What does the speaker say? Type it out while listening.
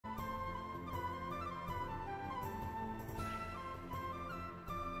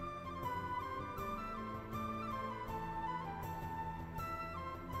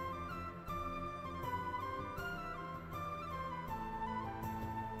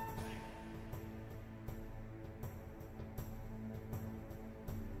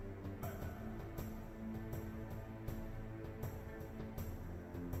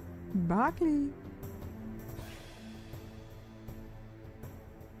Barkley.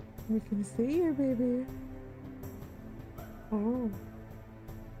 We can see you, baby. Oh.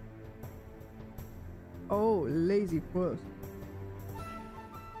 Oh, lazy puss.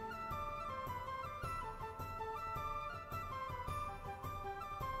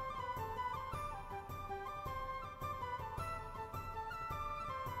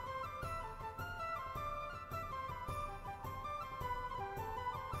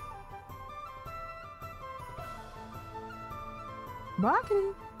 Barkley.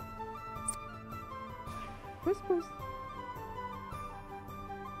 Puss puss.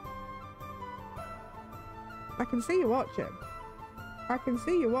 I can see you watching. I can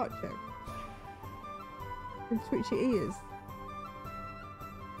see you watching. You can twitch your ears.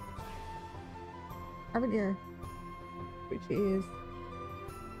 Haven't you? Twitch your ears.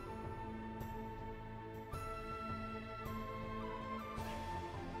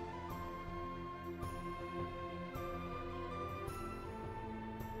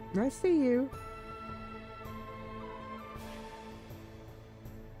 I see you.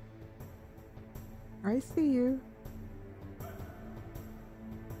 I see you.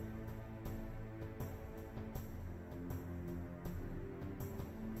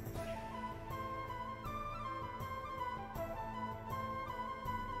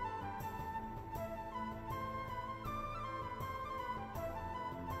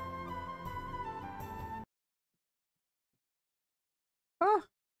 Oh,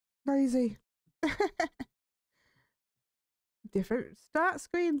 crazy. Different start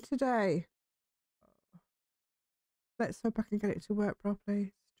screen today. Let's hope I can get it to work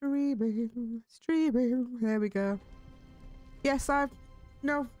properly. Streaming. There we go. Yes, I've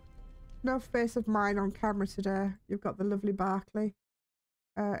no face of mine on camera today. You've got the lovely Barkley.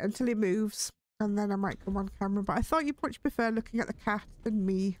 Until he moves, and then I might come on camera. But I thought you'd much prefer looking at the cat than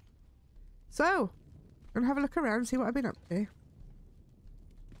me. So, I'm gonna have a look around and see what I've been up to.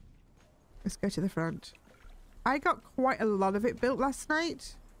 Let's go to the front. I got quite a lot of it built last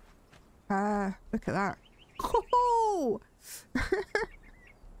night. Look at that. Oh!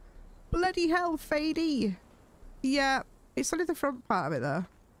 Bloody hell, Fady. Yeah, it's only the front part of it though.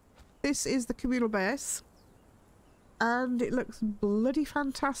 This is the communal base. And it looks bloody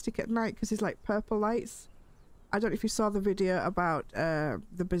fantastic at night because it's like purple lights. I don't know if you saw the video about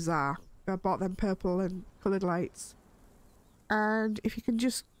the bazaar. I bought them purple and coloured lights. And if you can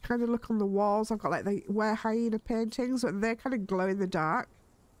just kind of look on the walls, I've got like the were hyena paintings, but they're kind of glow in the dark.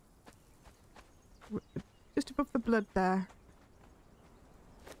 Just above the blood there.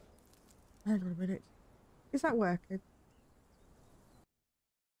 Hang on a minute. Is that working?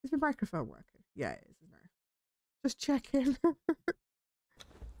 Is my microphone working? Yeah, it is, isn't it? Just checking.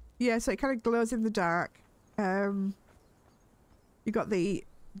 Yeah, so it kind of glows in the dark. You got the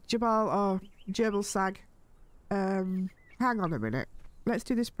Jebbal or Jebbal sag. Hang on a minute. Let's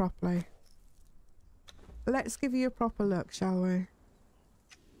do this properly. Let's give you a proper look, shall we?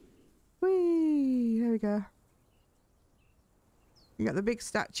 Whee! There we go. You got the big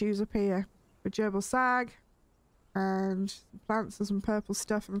statues up here for Jebbal sag. And some plants and some purple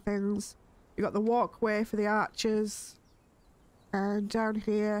stuff and things. You got the walkway for the archers. And down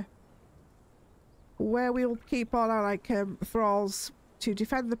here, where we'll keep all our like thralls to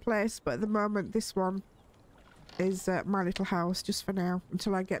defend the place. But at the moment, this one is my little house just for now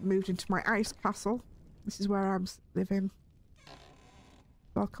until I get moved into my ice castle. This is where I'm living.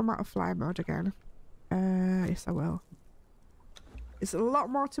 So I'll come out of fly mode again. Yes, I will. There's a lot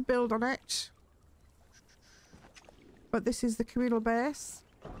more to build on it. But this is the communal base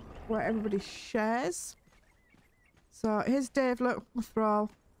where everybody shares. So here's Dave, look, my thrall.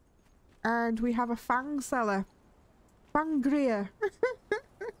 And we have a fang seller. Fangria.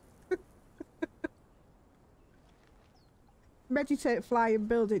 Meditate, fly and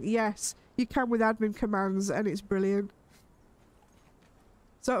build it. Yes, you can with admin commands and it's brilliant.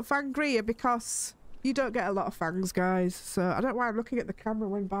 So Fangria, because you don't get a lot of fangs, guys. So I don't know why I'm looking at the camera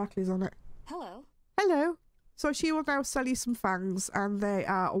when Barkley's on it. Hello. Hello. So she will now sell you some fangs and they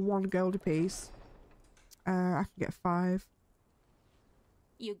are 1 gold a piece. I can get 5.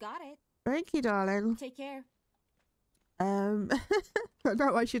 You got it. Thank you, darling. Take care. I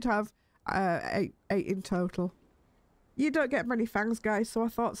know I should have 8 in total. You don't get many fangs, guys, so I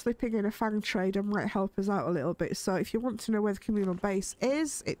thought slipping in a fang trader might help us out a little bit. So if you want to know where the communal base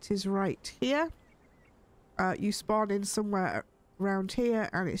is, it is right here. You spawn in somewhere around here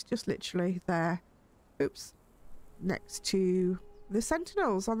and it's just literally there. Oops. Next to the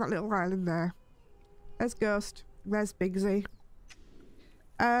sentinels on that little island there. There's Ghost. There's Bigsy.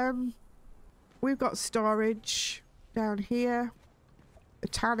 We've got storage down here. the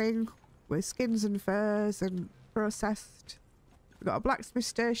tanning with skins and furs and processed. We've got a blacksmith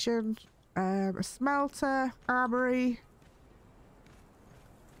station, a smelter, armory.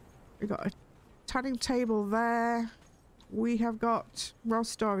 We've got a tanning table there. We have got raw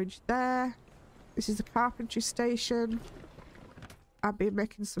storage there. This is the carpentry station. I've been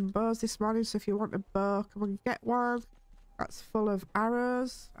making some bows this morning, so if you want a bow, come and get one. That's full of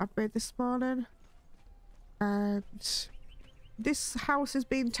arrows I've made this morning. And this house has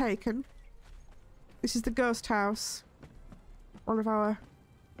been taken. This is the ghost house. One of our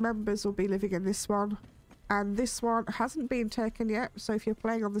members will be living in this one. And this one hasn't been taken yet, so if you're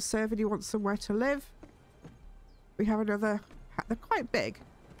playing on the server and you want somewhere to live, we have another. They're quite big.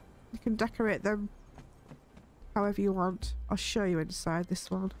 You can decorate them however you want. I'll show you inside this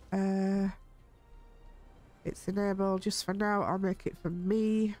one. It's enabled just for now. I'll make it for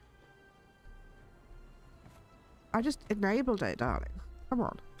me. I just enabled it, darling. Come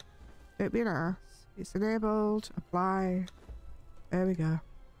on. Don't be an ass. It's enabled. Apply. There we go.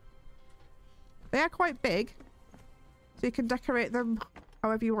 They are quite big, so you can decorate them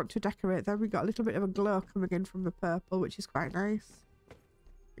however you want to decorate them. We've got a little bit of a glow coming in from the purple, which is quite nice.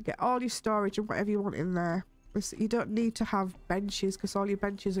 You get all your storage and whatever you want in there. You don't need to have benches because all your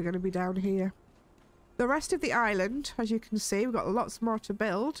benches are going to be down here. The rest of the island, as you can see, we've got lots more to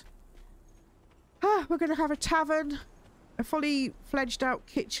build. We're going to have a tavern, a fully fledged out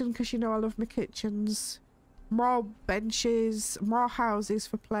kitchen because you know I love my kitchens. More benches, more houses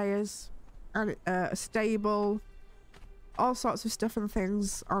for players, and a stable. All sorts of stuff and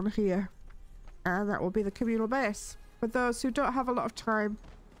things on here. And that will be the communal base. For those who don't have a lot of time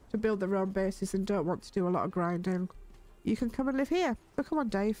to build their own bases and don't want to do a lot of grinding, you can come and live here. So come on,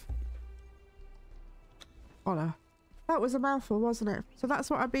 Dave. Hola. That was a mouthful, wasn't it? So that's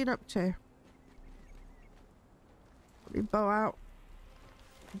what I've been up to. Let me bow out.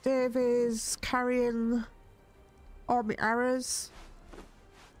 Dave is carrying all my arrows.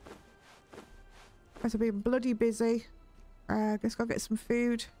 I've been bloody busy. Let's go get some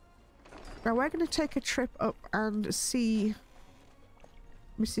food. Now we're going to take a trip up and see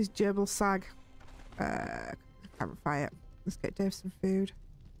Mrs. Jebbal Sag. Campfire. Let's get Dave some food.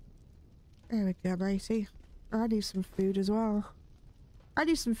 There we go, matey. I need some food as well. I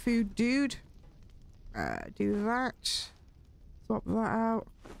need some food, dude. Do that. Swap that out.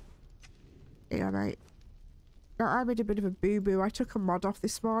 Yeah, mate. Now, I made a bit of a boo-boo. I took a mod off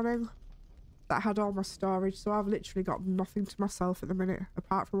this morning that had all my storage, so I've literally got nothing to myself at the minute,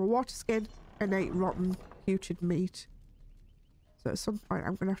 apart from a water skin and 8 rotten, cuted meat. So at some point,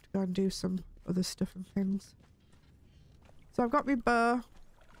 I'm going to have to go and do some other stuff and things. So I've got my bow.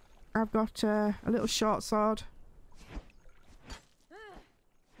 I've got a little short sword.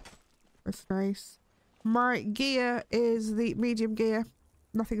 That's nice. My gear is the medium gear.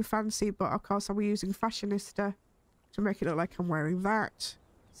 Nothing fancy, but of course I'm using Fashionista to make it look like I'm wearing that.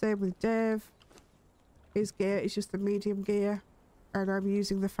 Same with Dave. His gear is just the medium gear. And I'm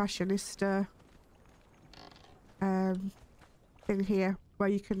using the Fashionista thing here, where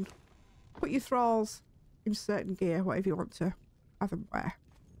you can put your thralls in certain gear, whatever you want to have them wear.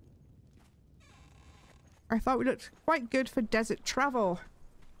 I thought we looked quite good for desert travel.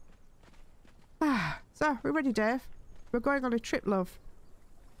 So, we're ready, Dave. We're going on a trip, love.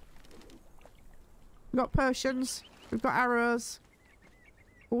 We've got potions. We've got arrows.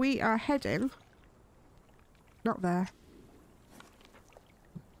 We are heading... Not there.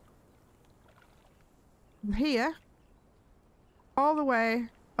 From here. All the way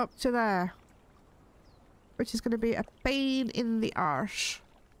up to there. Which is going to be a pain in the arse.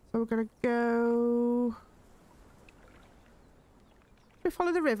 So we're going to go... We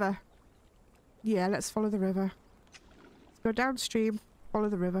follow the river. Yeah, let's follow the river. Let's go downstream, follow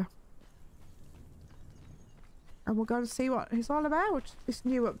the river. And we'll go and see what it's all about. This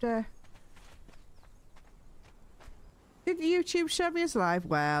new update. Didn't YouTube show me as live?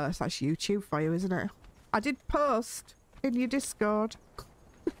 Well, that's YouTube for you, isn't it? I did post in your Discord.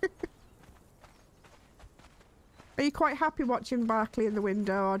 Are you quite happy watching Barkley in the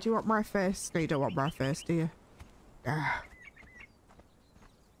window, or do you want my face? No, you don't want my face, do you? Ah.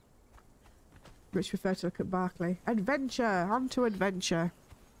 Much prefer to look at Barkley. Adventure! On to adventure.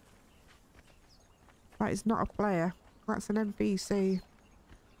 That is not a player. That's an NPC.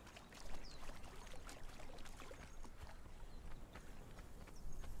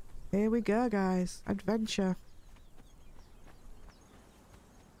 Here we go, guys. Adventure.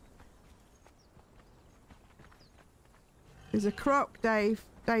 There's a croc, Dave.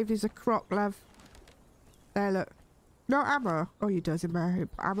 Dave, there's a croc, love. There, look. No ammo. Oh, you does in there.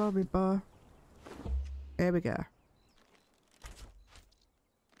 Ammo on my bow. Here we go.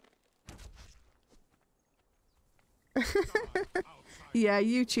 Yeah,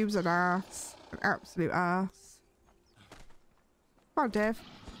 YouTube's an arse. An absolute arse. Come on, Dave.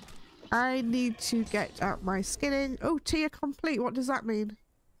 I need to get out my skinning. Oh, tier complete. What does that mean?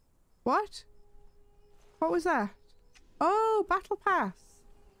 What? What was that? Oh, battle pass.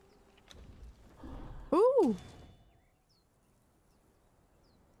 Ooh.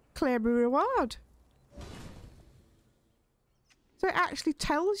 Claim a reward. So it actually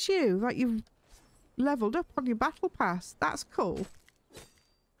tells you that you've leveled up on your battle pass. That's cool.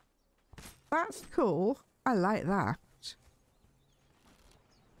 That's cool. I like that.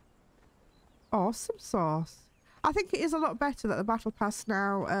 Awesome sauce. I think it is a lot better that the battle pass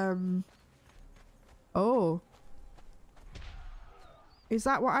now, oh. Is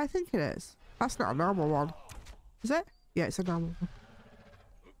that what I think it is? That's not a normal one. Is it? Yeah, it's a normal one.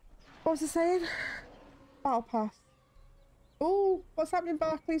 What was I saying? Battle pass. Oh, what's happening,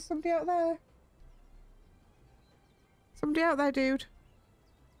 Barkley? Somebody out there? Somebody out there, dude.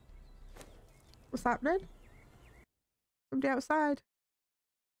 What's happening? Somebody outside.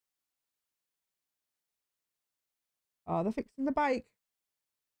 Oh, they're fixing the bike.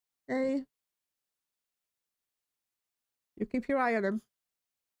 Hey. You keep your eye on him.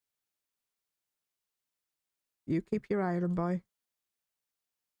 You keep your eye on him, boy.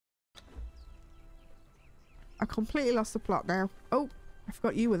 I completely lost the plot now. Oh, I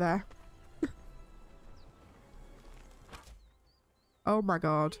forgot you were there. Oh my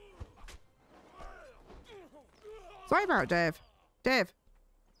god. Sorry about Dave. Dave.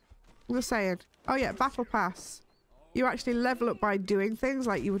 What was I saying? Oh yeah, battle pass. You actually level up by doing things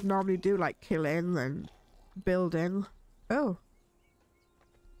like you would normally do, like killing and building. Oh.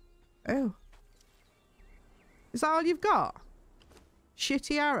 Oh. Is that all you've got?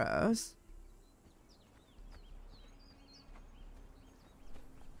 Shitty arrows?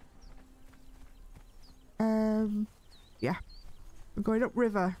 Yeah. I'm going up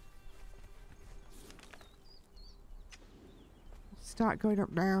river. Start going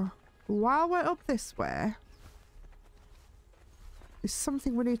up now. While we're up this way, there's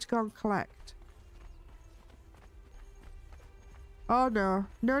something we need to go and collect. Oh no.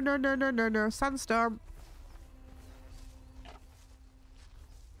 No, no, no, no, no, no. Sandstorm.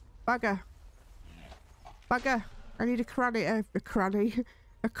 Bugger. Bugger. I need a cranny. A cranny.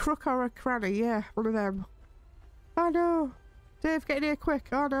 A crook or a cranny. Yeah, one of them. Oh no. Dave, get in here quick.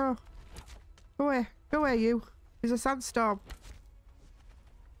 Oh no. Go away. Go away, you. There's a sandstorm.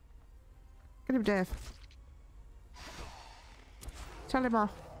 Get him, Dave. Tell him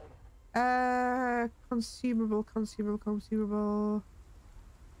off. Consumable, consumable, consumable.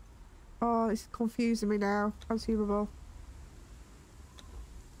 Oh, it's confusing me now. Consumable.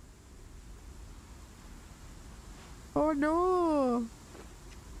 Oh no!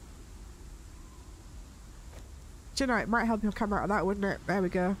 Do you know, it might help you come out of that, wouldn't it? There we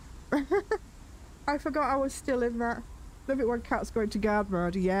go. I forgot I was still in that. Love it when cats go into guard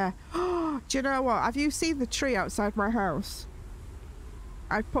mode, yeah. Do you know what? Have you seen the tree outside my house?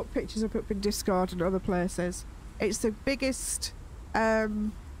 I've put pictures up in Discord and other places. It's the biggest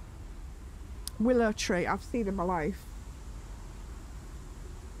willow tree I've seen in my life.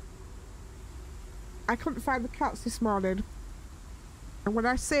 I couldn't find the cats this morning. And when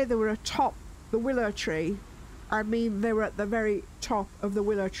I say they were atop the willow tree, I mean they were at the very top of the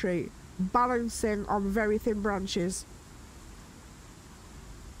willow tree, balancing on very thin branches.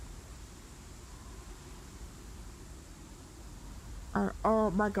 And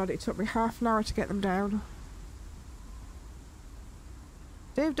oh my god, it took me half an hour to get them down.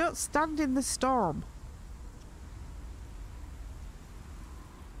 Dave, don't stand in the storm.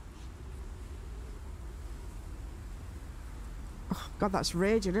 Oh god, that's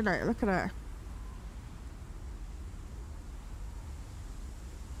raging, isn't it? Look at it.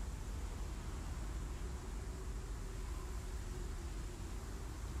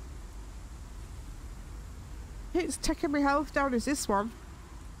 It's taking my health down, is this one?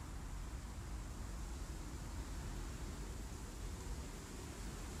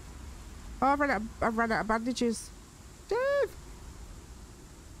 Oh, I've run out of bandages. Dave!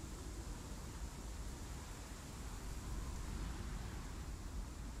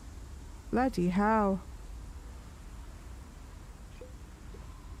 Bloody hell.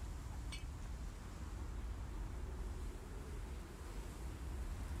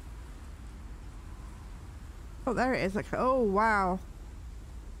 Oh, there it is. Like, oh, wow.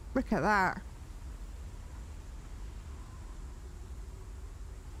 Look at that.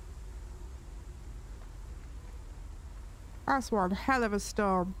 That's one hell of a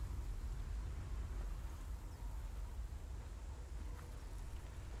storm.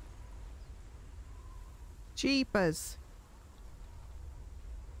 Jeepers.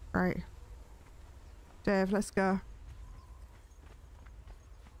 Right. Dave, let's go.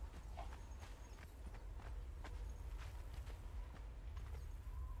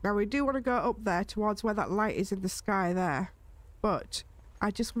 Now we do want to go up there towards where that light is in the sky there. But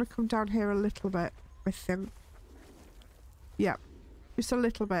I just want to come down here a little bit, I think. Yep. Just a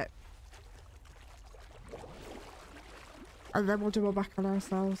little bit. And then we'll double back on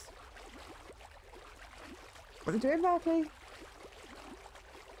ourselves. What are they doing, Barkley?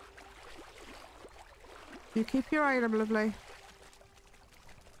 You keep your eye on them, lovely.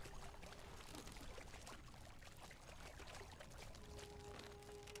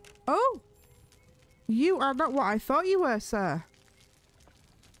 Oh! You are not what I thought you were, sir.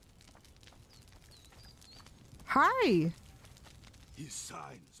 Hi! His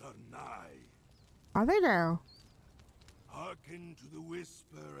signs are nigh. Are they now? Hearken to the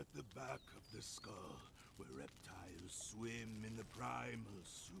whisper at the back of the skull, where reptiles swim in the primal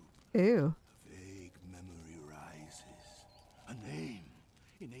soup. Ew. A vague memory rises. A name,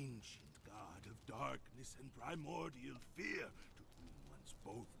 an ancient god of darkness and primordial fear, to whom once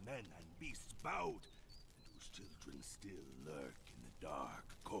both men and beasts bowed, and whose children still lurk in the dark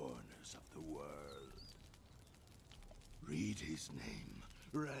corners of the world. Read his name,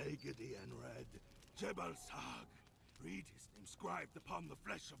 raggedy and red, Jebbal. Read his name scribed upon the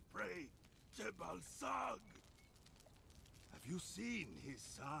flesh of prey, Jebbal. Have you seen his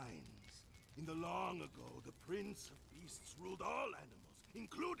signs? In the long ago, the Prince of Beasts ruled all animals,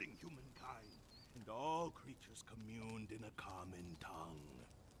 including humankind, and all creatures communed in a common tongue.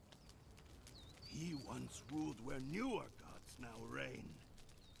 He once ruled where newer gods now reign.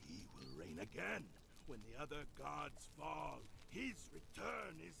 He will reign again. When the other gods fall, his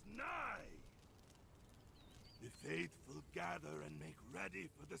return is nigh. The faithful gather and make ready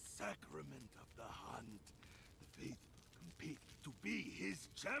for the sacrament of the hunt. The faithful compete to be his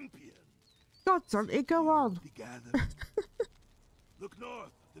champion. God's on it, go on. The gather. Look north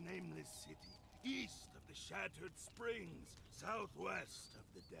of the nameless city, east of the shattered springs, southwest of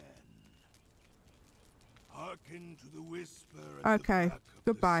the den. Hearken to the whisper at Okay, the back of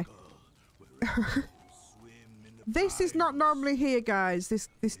goodbye. the skull, where reptiles swim in the This is not primal normally here, guys. This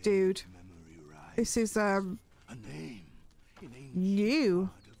dude. memory rises. This is A name, an ancient new.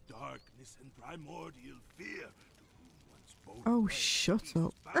 god of darkness and primordial fear, to whom once both Oh, men shut and beasts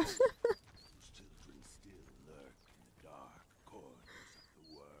up. bowed, whose children still lurk in the dark corners of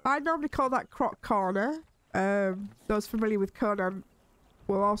the world. I normally call that Croc Corner. Those familiar with Conan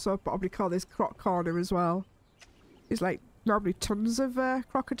will also probably call this Croc Corner as well. It's like normally tons of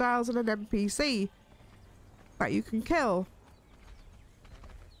crocodiles and an NPC that you can kill.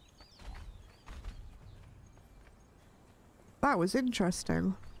 That was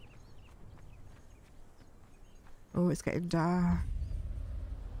interesting. Oh, it's getting dark.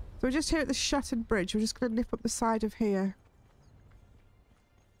 So we're just here at the shattered bridge. We're just going to nip up the side of here.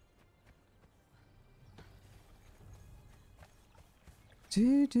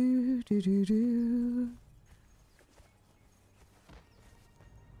 Do do do do do.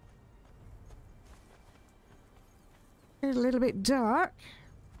 It's a little bit dark.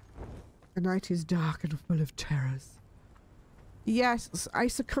 The night is dark and full of terrors. Yes, I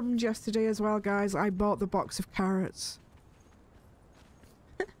succumbed yesterday as well, guys. I bought the box of carrots.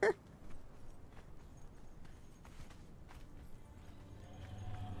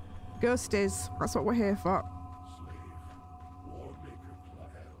 Ghosties, that's what we're here for. Warmaker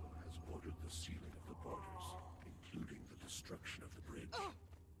Plael has ordered the sealing of the borders, including the destruction of the bridge.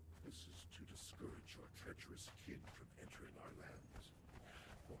 This is to discourage your treacherous kin from entering our lands.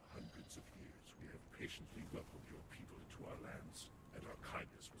 For hundreds of years, we have patiently welcomed your people into our lands, and our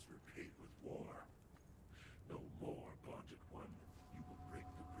kindness was repaid with war. No more, bonded one. You will break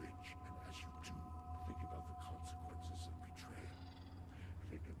the bridge, and as you do, think about the consequences of betrayal.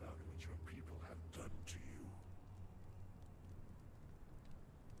 Think about what your people have done to you.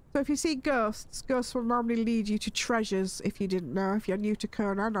 So if you see ghosts, ghosts will normally lead you to treasures, if you didn't know, if you're new to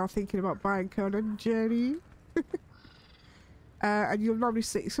Conan or thinking about buying Conan Journey. And you'll normally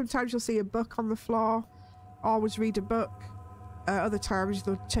see, sometimes you'll see a book on the floor. Always read a book. Other times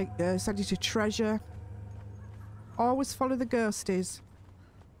they'll send you to treasure. Always follow the ghosties,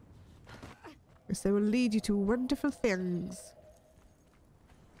 because they will lead you to wonderful things.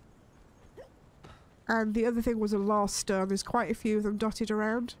 And the other thing was a lost stone. There's quite a few of them dotted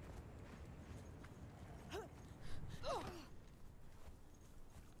around.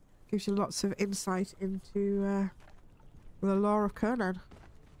 Gives you lots of insight into the lore of Conan.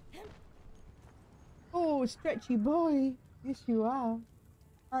 Oh, stretchy boy. Yes, you are.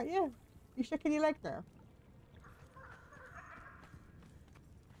 Aren't you? You shaking your leg now?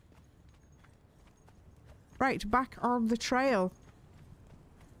 Right, back on the trail.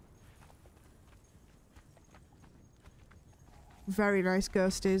 Very nice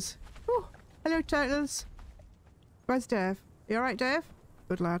ghosties. Oh, hello turtles. Where's Dave? You alright, Dave?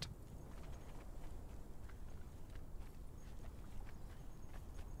 Good lad.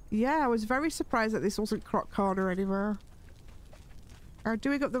 Yeah, I was very surprised that this wasn't Croc Corner anymore. Do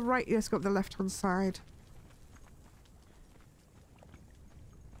we go up the right? Yes, go up the left hand side.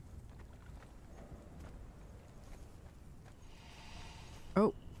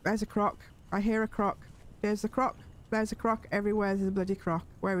 Oh, there's a croc. I hear a croc. There's a croc. There's a croc. Everywhere there's a bloody croc.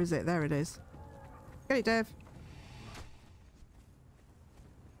 Where is it? There it is. Get it, Dave.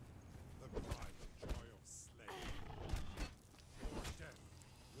 The private joy of slaying. Your death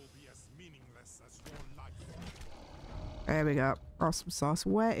will be as meaningless as your life. There we go. Awesome sauce.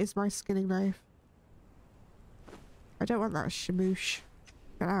 Where is my skinning knife? I don't want that shamoosh.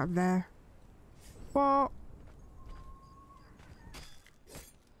 Get out of there. What?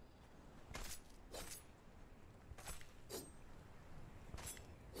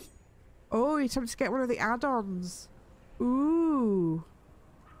 Oh, you attempted to get one of the add-ons. Ooh.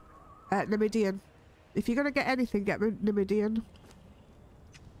 Nimidian. If you're gonna get anything, get Nimidian.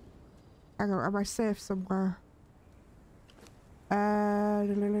 Hang on, am I safe somewhere?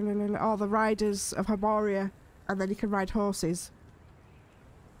 Oh, the riders of Hyboria. And then you can ride horses.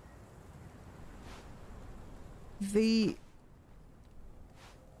 The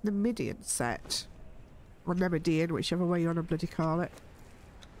Nimidian set. Or Nemidian, whichever way you want to bloody call it.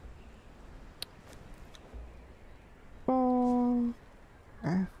 Oh.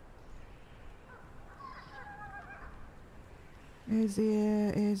 Yeah. Here's the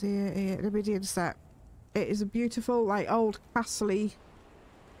Nimidian set. It is a beautiful, like, old castle-y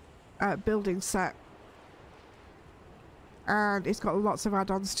building set. And it's got lots of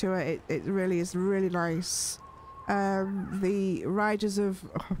add-ons to it. It really is really nice. The riders of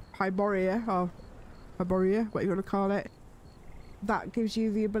Hyboria, or Hyboria, what you want to call it, that gives you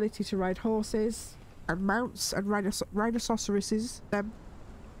the ability to ride horses and mounts and rhinoceroses. Them.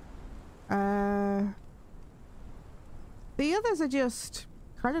 The others are just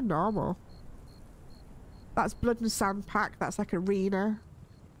kind of normal. That's Blood and Sand Pack. That's like arena.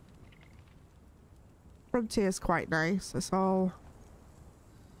 Frontier's quite nice. That's all.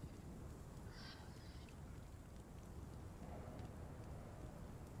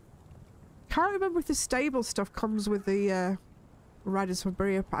 Can't remember if the stable stuff comes with the Riders for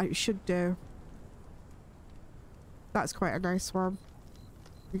Hyboria pack. It should do. That's quite a nice one.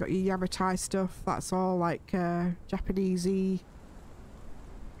 You got your Yamatai stuff. That's all like Japanesey.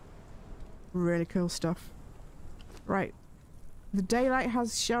 Really cool stuff. Right. The daylight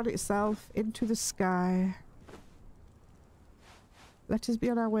has shone itself into the sky. Let us be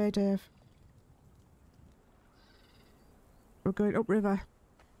on our way, Dave. We're going upriver.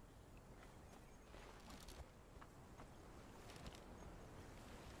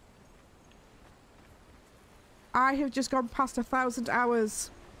 I have just gone past 1,000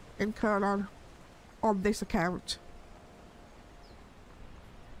 hours in Conan on this account.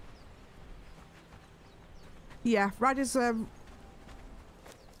 Yeah, Riders, don't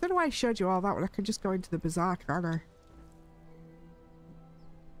know why I showed you all that when I can just go into the bazaar, can't I?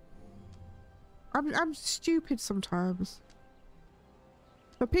 I'm stupid sometimes.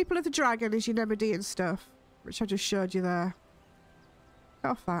 The People of the Dragon is your Nemidian stuff, which I just showed you there. Get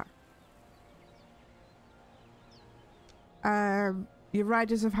off that. Your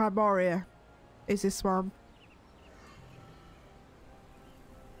Riders of Hyboria is this one.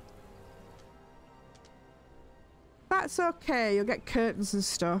 That's okay, you'll get curtains and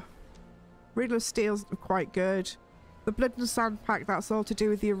stuff. Riddle of Steel's quite good. The Blood and Sand Pack, that's all to do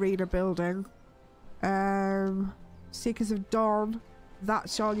with the arena building. Seekers of Dawn,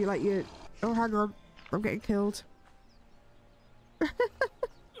 that's all you like your... Oh, hang on, I'm getting killed.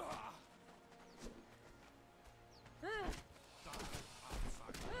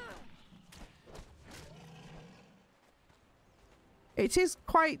 It is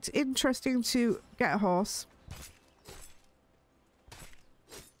quite interesting to get a horse.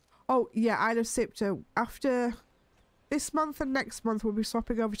 Oh, yeah, Isle of Sipter. After this month and next month, we'll be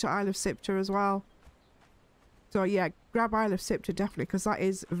swapping over to Isle of Sipter as well. So, yeah, grab Isle of Sipter definitely, because that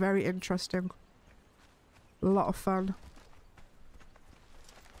is very interesting. A lot of fun.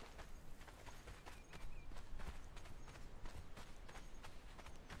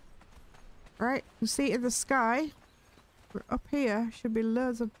 Right, you see in the sky, up here, should be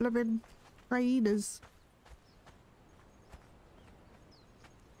loads of blooming hyenas.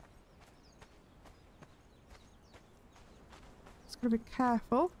 Just gotta be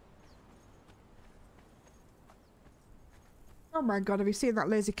careful. Oh my god, have you seen that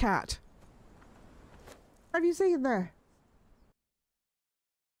lazy cat? Have you seen that?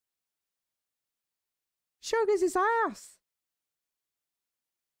 Showing us his ass.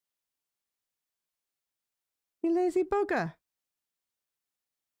 You lazy bugger.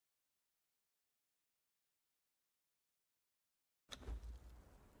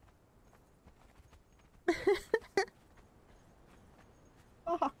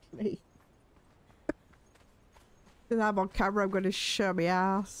 Barkley. If I'm on camera, I'm going to show me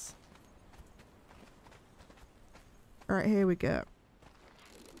ass. Alright, here we go.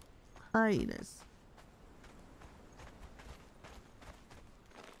 Hyenas.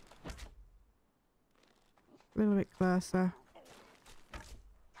 A little bit closer.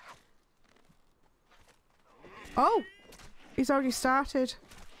 Oh! He's already started.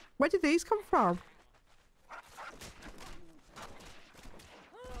 Where did these come from?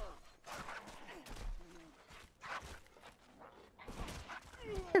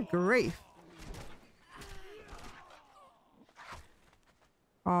 Good grief.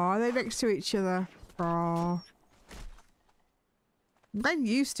 Oh, they're next to each other. Oh. Men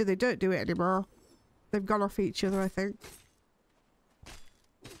used to, they don't do it anymore. They've gone off each other, I think.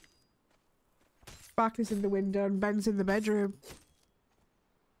 Barkley's in the window and Ben's in the bedroom.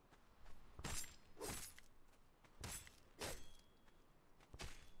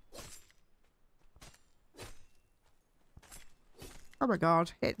 Oh my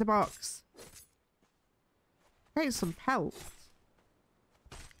god, hit the box. Hit some pelts.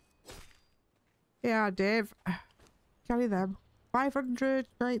 Yeah, Dave. Carry them.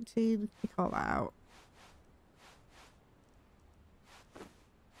 519. Pick all that out.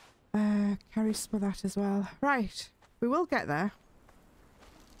 Carry some of that as well. Right. We will get there.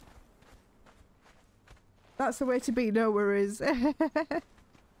 That's the way to be, no worries.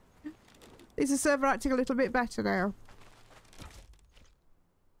 Is the server acting a little bit better now?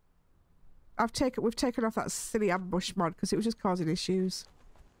 We've taken off that silly ambush mod because it was just causing issues.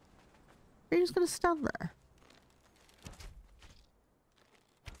 Are you just going to stand there?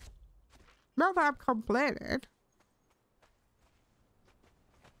 Not that I'm complaining.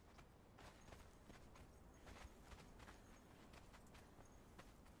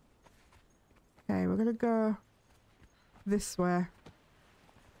 Okay, we're going to go this way.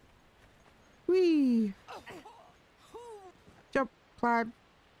 Whee! Jump, climb.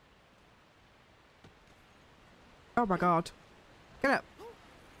 Oh my god. Get up. What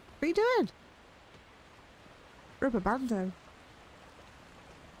are you doing? Rubber banding.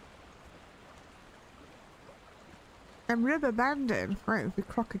 I'm rubber banding. Right, with the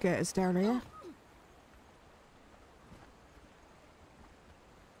crocodiles down here.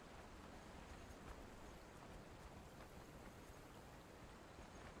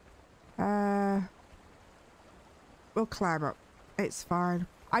 We'll climb up. It's fine.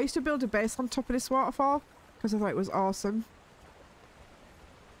 I used to build a base on top of this waterfall because I thought it was awesome.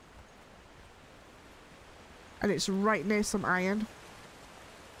 And it's right near some iron.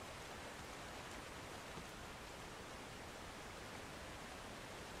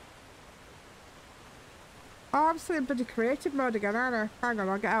 Oh, I'm still in bloody creative mode again, aren't I? Hang on,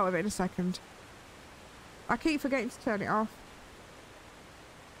 I'll get out of it in a second. I keep forgetting to turn it off.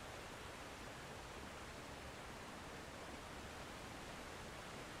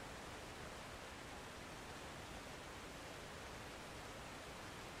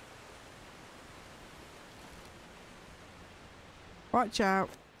 Watch out.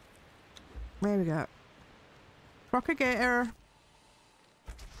 There we go. Crocagator.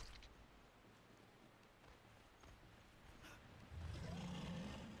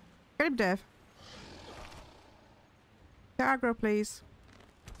 Get him, Dave. Get aggro, please.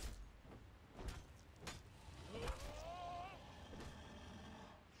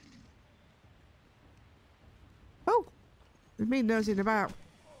 Oh! There's me nosing about.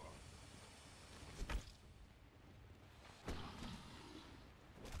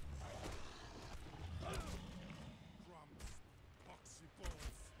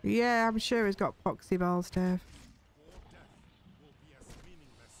 Yeah, I'm sure he's got poxy balls, Dave.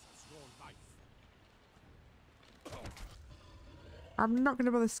 I'm not going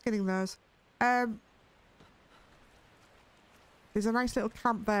to bother skinning those. There's a nice little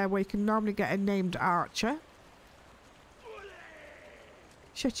camp there where you can normally get a named archer.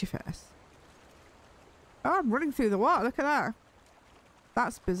 Shut your face. Oh, I'm running through the water. Look at that.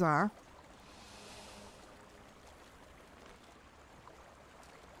 That's bizarre.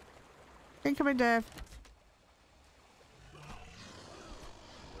 Incoming, Dave.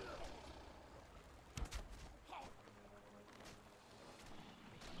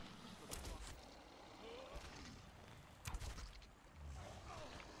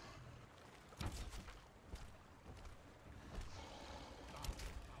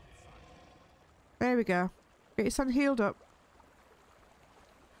 There we go. Get your son healed up.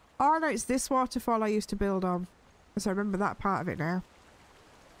 Oh no, it's this waterfall I used to build on. Because I remember that part of it now.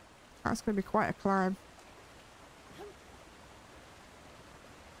 That's going to be quite a climb.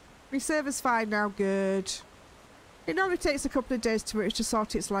 My server's fine now, good. It normally takes a couple of days to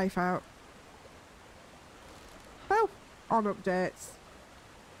sort its life out. Oh, on updates.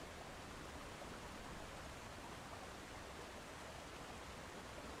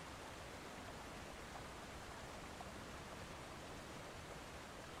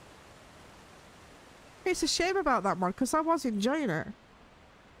 It's a shame about that mod because I was enjoying it.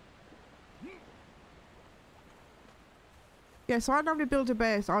 Yeah, so I normally build a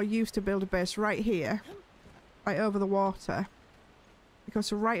base, or used to build a base right here. Right over the water.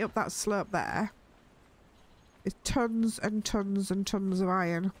 Because right up that slope there is tons and tons and tons of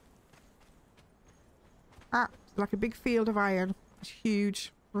iron. Ah, like a big field of iron. It's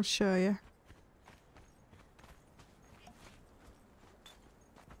huge. I'll show you.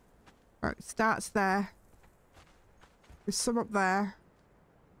 Right, it starts there. There's some up there.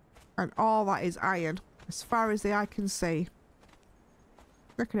 And all that is iron. As far as the eye can see.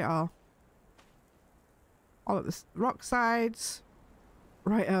 Look at it all. All at the rock sides.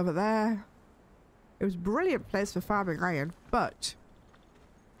 Right over there. It was a brilliant place for farming iron. But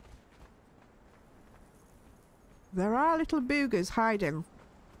there are little boogers hiding.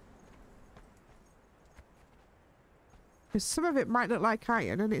 Because some of it might look like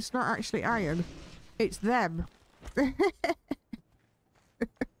iron and it's not actually iron. It's them.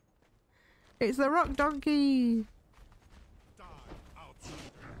 It's the rock donkey.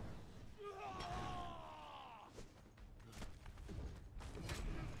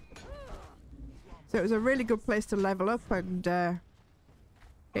 So it was a really good place to level up and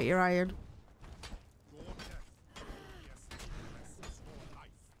get your iron.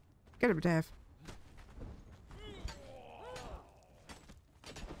 Get him, Dave.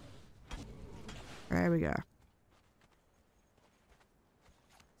 There we go.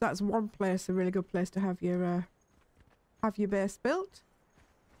 That's one place, a really good place to have your base built.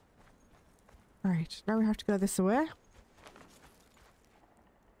 Right, now we have to go this way.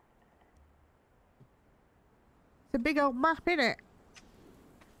 It's a big old map, innit?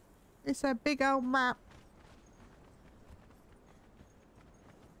 It's a big old map.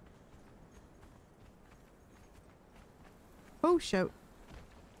 Oh, shoot.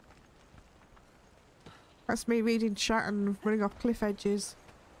 That's me reading chat and running off cliff edges.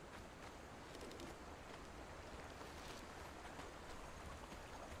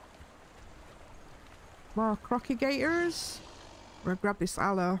 More crockygators. I'm gonna grab this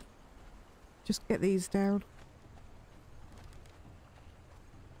aloe. Just get these down.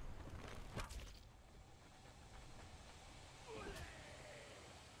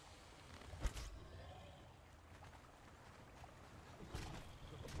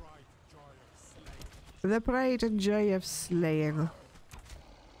 The pride and joy of slaying.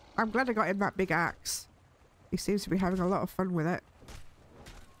 I'm glad I got him that big axe. He seems to be having a lot of fun with it.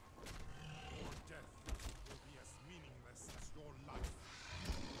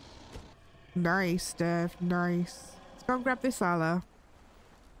 Nice, Dev. Nice. Let's go and grab this aloe.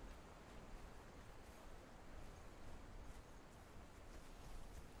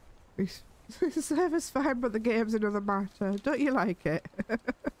 The server's fine, but the game's another matter. Don't you like it?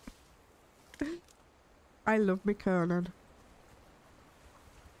 I love me Conan.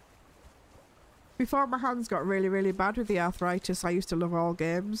 Before my hands got really, really bad with the arthritis, I used to love all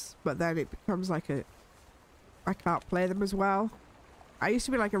games, but then it becomes like I can't play them as well. I used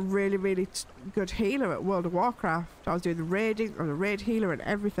to be like a really, really good healer at World of Warcraft. I was doing the raiding, or the raid healer and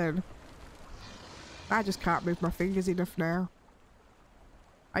everything. I just can't move my fingers enough now.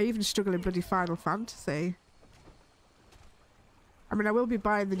 I even struggle in bloody Final Fantasy. I mean, I will be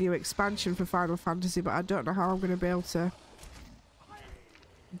buying the new expansion for Final Fantasy, but I don't know how I'm going to be able to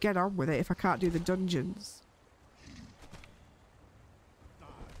get on with it if I can't do the dungeons.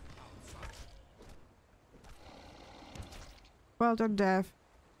 Well done, Dev.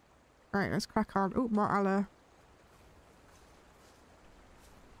 Right, let's crack on. Oh, more aloe.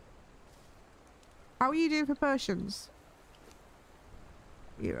 How are you doing for potions?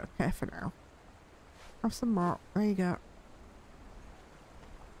 You're okay for now. Have some more. There you go.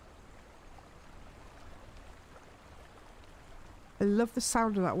 I love the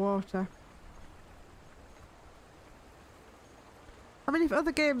sound of that water. I mean, if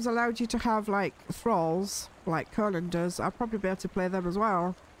other games allowed you to have, like, thralls, like Conan does, I'd probably be able to play them as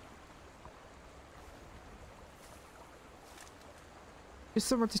well. Just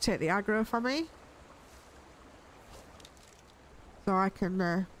someone to take the aggro for me. So I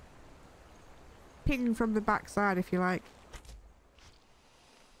can ping from the backside if you like.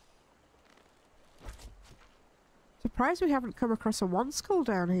 Surprised we haven't come across a one skull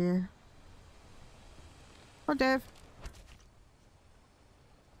down here. Oh, Dev.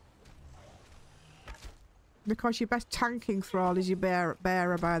 And of course, your best tanking thrall is your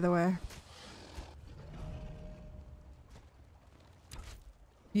bearer, by the way.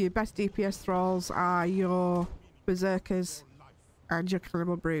 Your best DPS thralls are your berserkers and your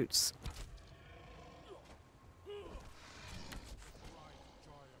cannibal brutes.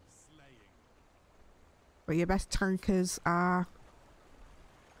 But your best tankers are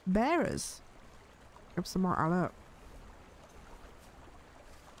bearers. Grab some more allo.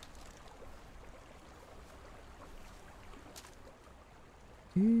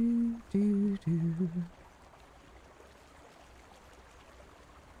 Do, do, do.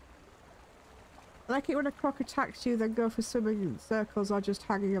 I like it when a croc attacks you, then go for swimming in circles or just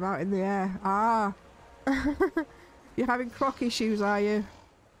hanging about in the air. Ah! You're having croc issues, are you?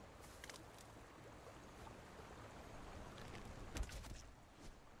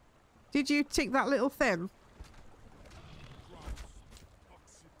 Did you tick that little thing?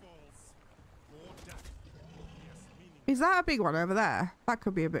 Is that a big one over there? That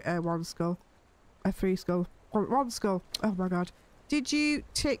could be a bit one skull. A three skull. One skull. Oh my god. Did you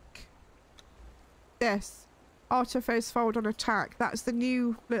tick this? Auto face forward on attack. That's the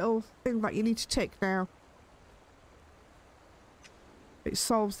new little thing that you need to tick now. It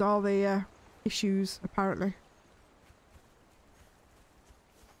solves all the issues, apparently.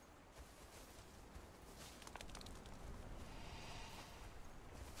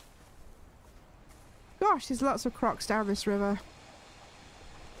 Gosh, there's lots of crocs down this river.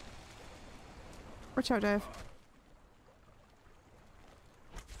 Watch out, Dave.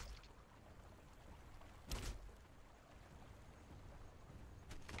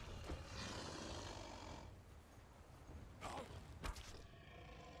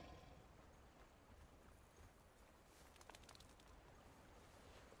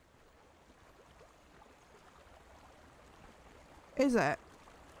 Is it?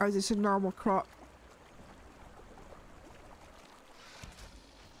 Or is it a normal croc?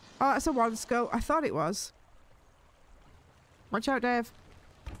 Oh, that's a one skull. I thought it was. Watch out, Dave.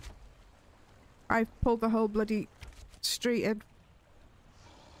 I've pulled the whole bloody street in.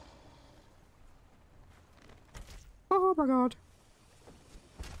 Oh my god.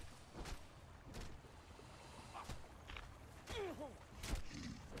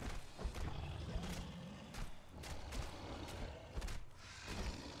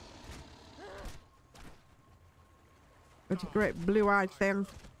 That's a great blue-eyed thing.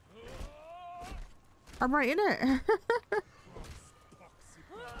 I'm right in it.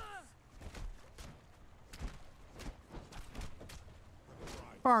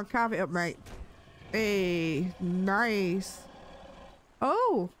 Come on, carve it up, mate. Hey, nice.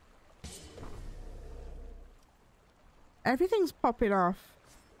 Oh. Everything's popping off.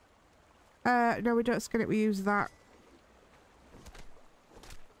 No, we don't skin it, we use that.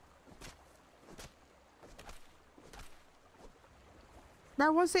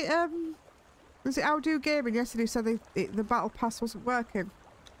 Now, was it Outdo Gaming yesterday who said the battle pass wasn't working?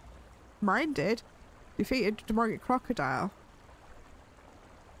 Mine did. Defeated demonic crocodile.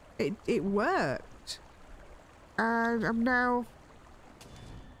 It worked. And I'm now...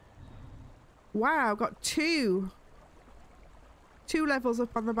 Wow, I've got two levels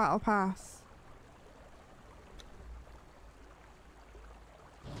up on the battle pass.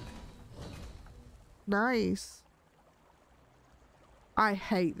 Nice. I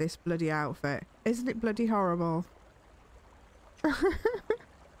hate this bloody outfit. Isn't it bloody horrible?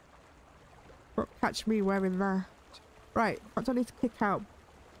 But catch me wearing that. Right, what do I need to kick out?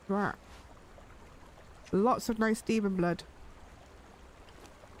 Right. Lots of nice demon blood.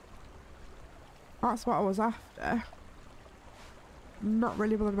 That's what I was after. Not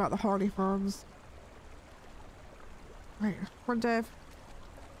really bothered about the horny farms. Right, come on, Dave.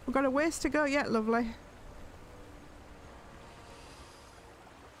 We've got a ways to go yet, lovely.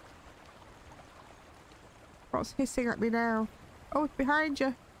 What's hissing at me now? Oh, it's behind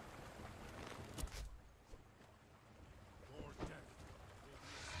you.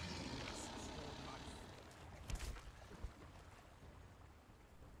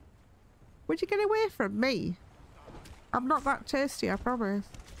 Would you get away from me? I'm not that tasty, I promise.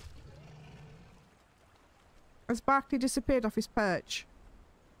 Has Barkley disappeared off his perch?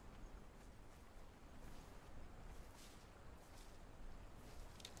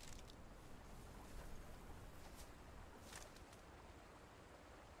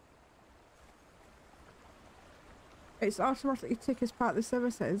 It's automatically tick as part of the server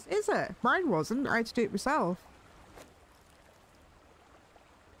settings. Is it? Mine wasn't. I had to do it myself.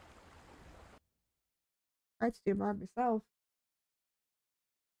 I had to do mine myself.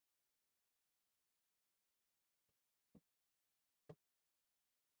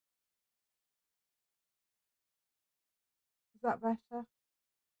 Is that better?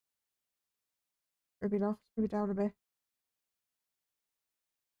 Maybe not. Maybe down a bit.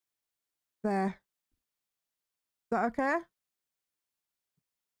 There. Is that okay?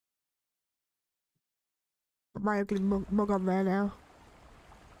 Put my ugly mug on there now.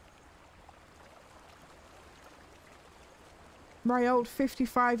 My old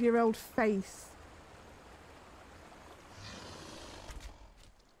 55-year-old face.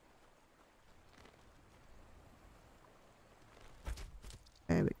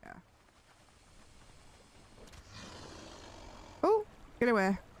 There we go. Oh, get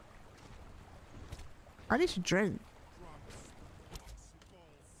away. I need to drink.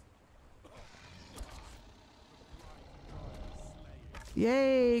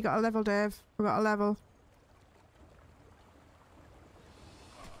 Yay, got a level, Dave. We got a level.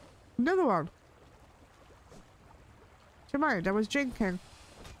 Another one. Do you mind? I was drinking.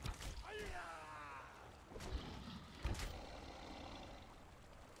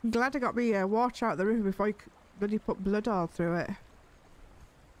 I'm glad I got me water out the river before you bloody put blood all through it.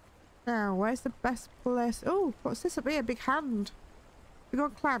 Now, where's the best place? Oh, what's this up here? Big hand. We go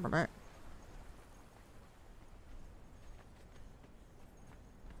and climb on it.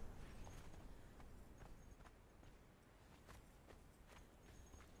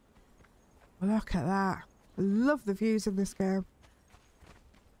 Look at that. I love the views in this game.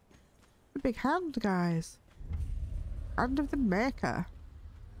 A big hand, guys. Hand of the maker.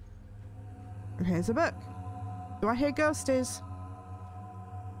 And here's a book. Do I hear ghosties?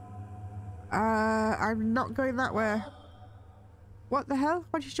 I'm not going that way. What the hell?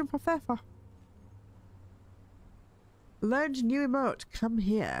 What did you jump off there for? Learned new emote. Come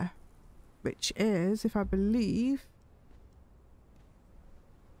here. Which is, if I believe...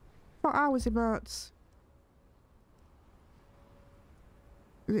 What are was emotes?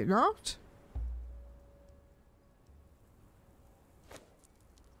 Is it not?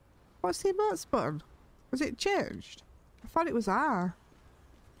 What's the emotes button? Was it changed? I thought it was R.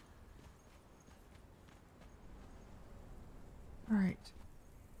 Right.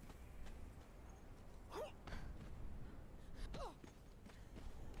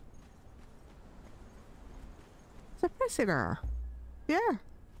 Is it pressing R? Yeah.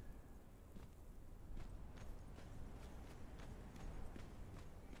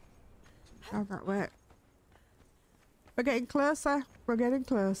 Down that way. We're getting closer. We're getting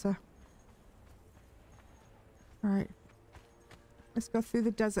closer. Right. Let's go through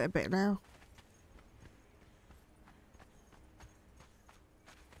the desert a bit now.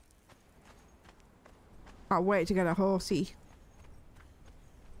 Can't wait to get a horsey.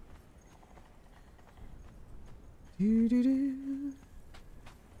 Doo doo doo.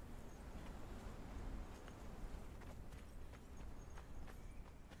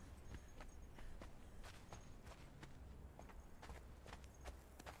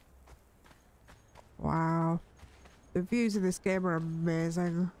 Wow. The views in this game are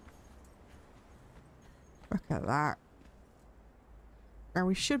amazing. Look at that. Now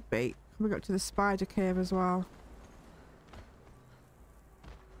we should be coming up to the spider cave as well.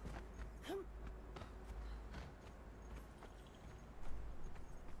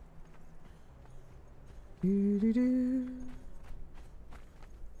 Doo -doo -doo.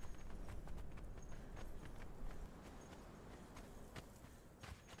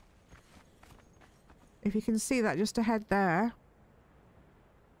 If you can see that just ahead there,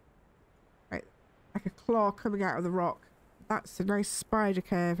 right, like a claw coming out of the rock, that's a nice spider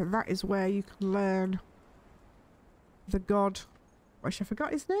cave, and that is where you can learn the god. Wish I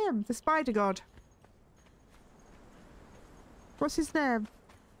forgot his name. The spider god. What's his name?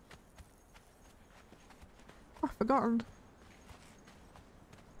 Oh, I've forgotten.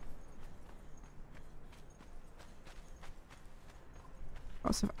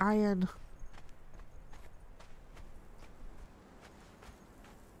 Lots of iron.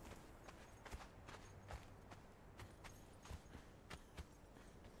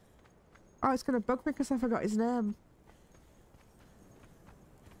 Oh, it's gonna bug me because I forgot his name.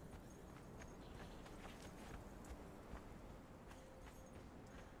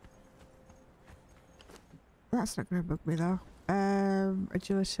 That's not gonna bug me though.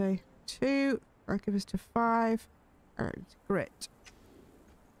 Agility 2. That'll give us to 5. And grit.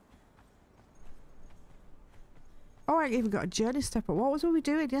 Oh, I ain't even got a journey step up. What was we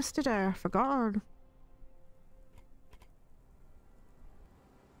doing yesterday? I've forgotten.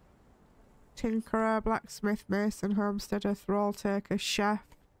 tinkerer, blacksmith, mason, homesteader, thrall taker, chef,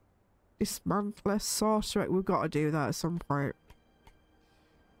 dismantler, sorcerer. We've got to do that at some point.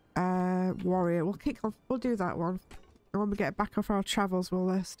 Warrior. We'll kick off. We'll do that one. And when we get back off our travels,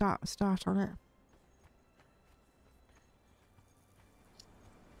 we'll start on it.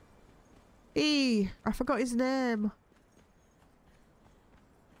 I forgot his name.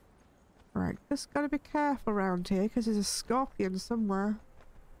 Right, just gotta be careful around here because there's a scorpion somewhere.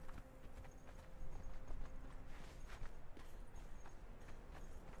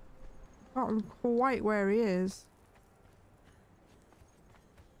 Not quite where he is.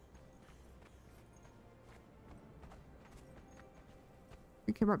 I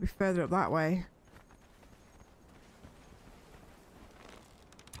think he might be further up that way.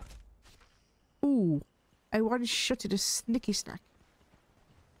 Ooh, I one-shotted a snicky snack.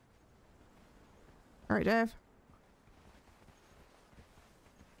 Alright, Dev.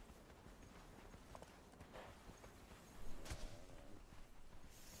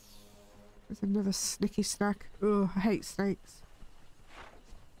 There's another snicky snack. Ugh, I hate snakes.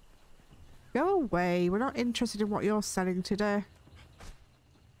 Go away. We're not interested in what you're selling today.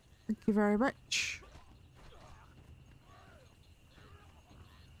 Thank you very much.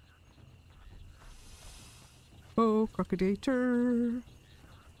 Oh, crocodile.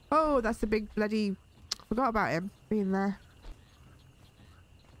 Oh, that's the big bloody... Forgot about him being there.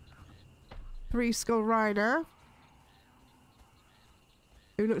 3-skull Rhino.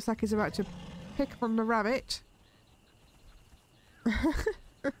 Who looks like he's about to pick on the rabbit.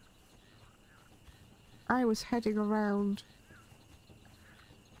 I was heading around.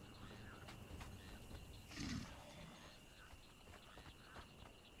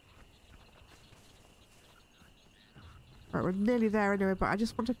 Right, we're nearly there anyway, but I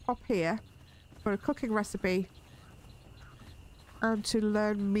just want to pop here for a cooking recipe and to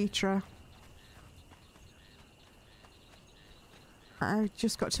learn Mitra. I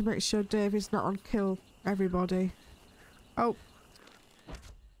just got to make sure Dave is not on kill everybody. Oh.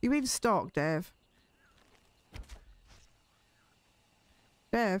 You mean stalk, Dave?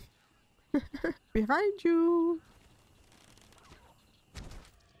 Dave. Behind you.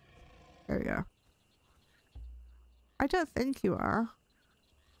 There we go. I don't think you are.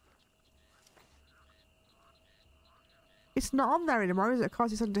 It's not on there anymore, is it? Of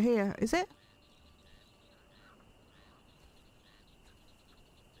course it's under here, is it?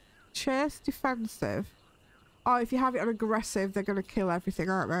 Chase defensive. Oh, if you have it on aggressive, they're going to kill everything,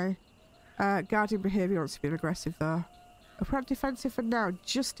 aren't they? Guardian behaviour wants to be aggressive though. I'll put on defensive for now,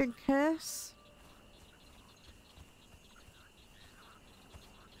 just in case.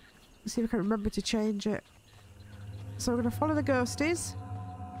 Let's see if I can remember to change it. So we're going to follow the ghosties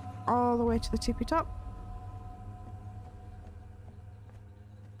all the way to the tippy top.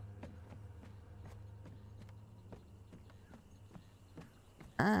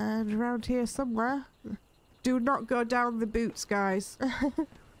 And around here somewhere. Do not go down the boots, guys.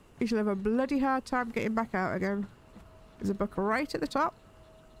 You shall have a bloody hard time getting back out again. There's a book right at the top.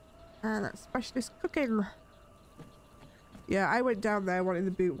 And that's specialist cooking. Yeah, I went down there wanting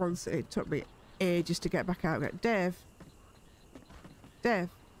the boot once. It took me ages to get back out again. Dave. Dave.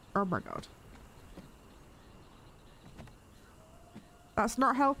 Oh my god. That's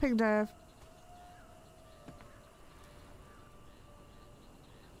not helping, Dave.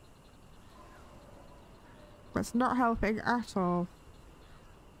 That's not helping at all.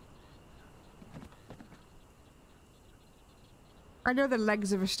 I know the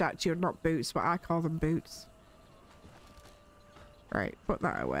legs of a statue are not boots, but I call them boots. Right, put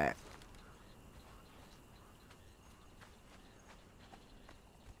that away.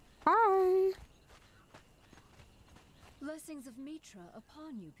 Hi! Blessings of Mitra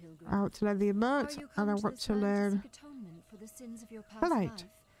upon you, pilgrim. I want to learn the emote, and I want to learn atonement for the sins of your past polite. life.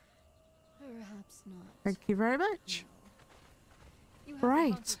 Perhaps not. Thank you very much. You have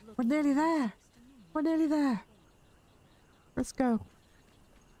Right, haunted look we're nearly in the there. eyes to me. We're nearly there. Let's go.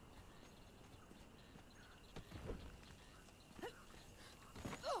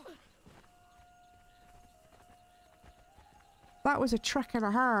 That was a trek and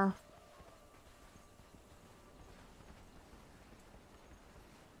a half.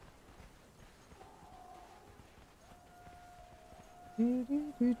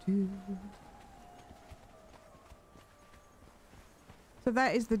 So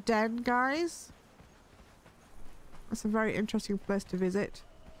that is the den, guys. That's a very interesting place to visit.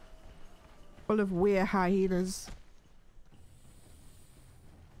 Full of weird hyenas.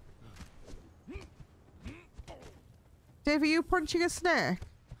 Dave, are you punching a snake?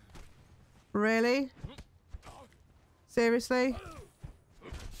 Really? Seriously?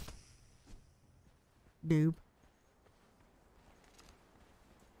 noob.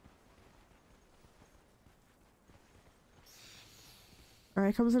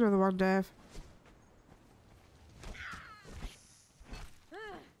 Alright, here comes another one, Dave.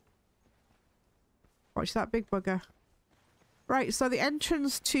 Watch that big bugger. Right, so the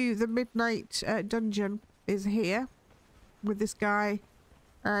entrance to the midnight dungeon is here with this guy,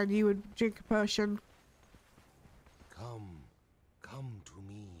 and you would drink a potion. Come to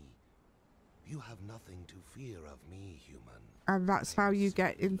me. You have nothing to fear of me, human. And that's how you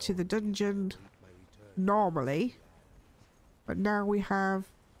get into the dungeon normally. But now we have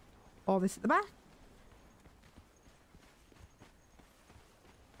all this at the back.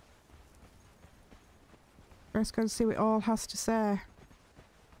 Let's go and see what it all has to say.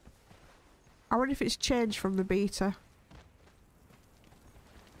 I wonder if it's changed from the beta.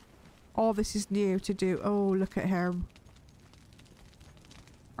 All this is new to do. Oh, look at him.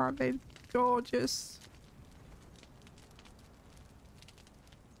 Aren't they gorgeous?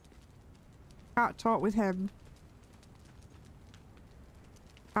 Can't talk with him.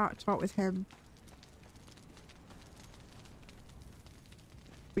 Can't talk with him.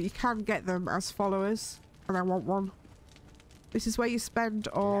 But you can get them as followers. And I want one. This is where you spend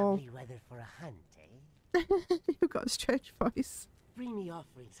all... Lovely weather for a hunt, eh? You've got a strange voice. Bring me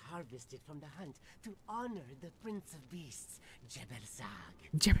offerings harvested from the hunt to honor the Prince of Beasts, Jebbal.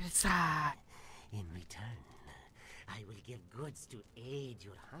 Jebbal. In return, I will give goods to aid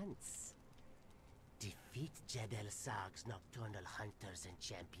your hunts. Defeat Jebbal-Sag's nocturnal hunters and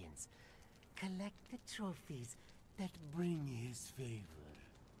champions. Collect the trophies that bring his favor.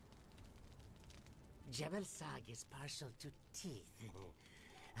 Jebbal-Sag is partial to teeth.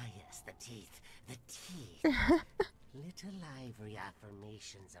 Ah yes, the teeth. The teeth. Little ivory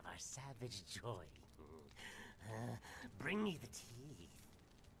affirmations of our savage joy. Bring me the teeth.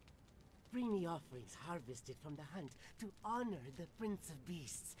 Bring me offerings harvested from the hunt to honor the Prince of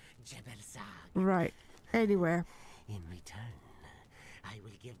Beasts, Jebbal. Right. Anyway. In return, I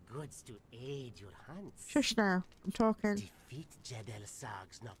will give goods to aid your hunts. Shush now. I'm talking. Defeat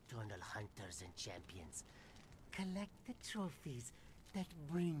Jebbal-Sag's nocturnal hunters and champions. Collect the trophies that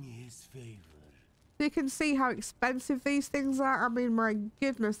bring his favor. You can see how expensive these things are. I mean, my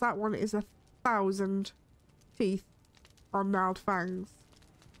goodness, that one is 1,000 teeth on gnarled fangs.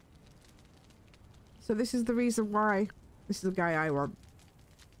 So this is the reason why this is the guy I want.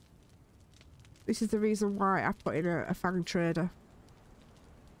 This is the reason why I put in a fang trader.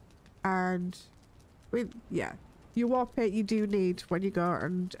 And with yeah, your war paint you do need when you go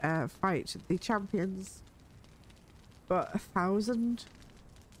and fight the champions. But 1,000?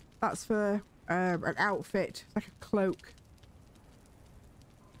 That's for an outfit, like a cloak.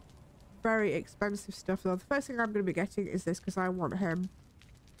 Very expensive stuff though. The first thing I'm going to be getting is this because I want him.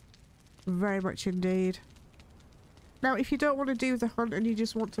 Very much indeed. Now if you don't want to do the hunt and you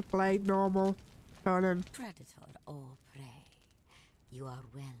just want to play normal Conan. Predator or prey, you are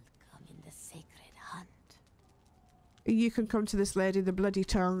welcome in the sacred hunt. You can come to this lady, the Bloody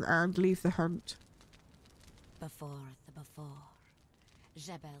Tongue, and leave the hunt. Before,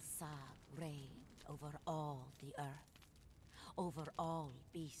 Jebbal reigned over all the earth, over all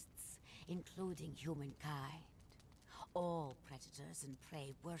beasts, including humankind. All predators and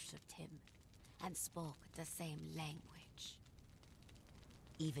prey worshipped him and spoke the same language.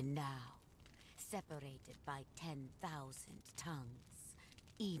 Even now, separated by 10,000 tongues,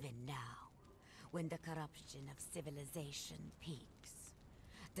 even now, when the corruption of civilization peaks,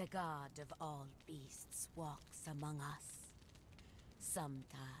 the god of all beasts walks among us, sometimes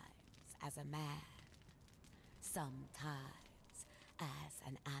as a man, sometimes as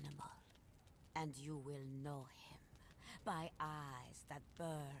an animal, and you will know him by eyes that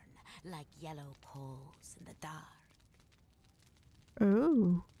burn like yellow coals in the dark.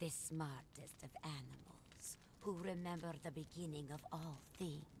 Oh. The smartest of animals, who remember the beginning of all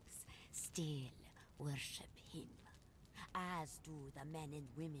things, still worship him, as do the men and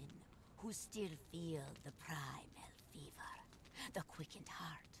women who still feel the primal fever, the quickened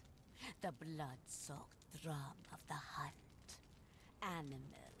heart, the blood-soaked drum of the hunt,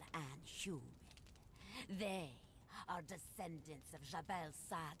 animal and human. They are descendants of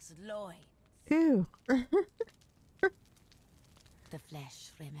Jebbal-Sag's loins. Ew. The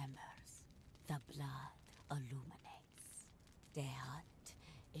flesh remembers, the blood illuminates. The hunt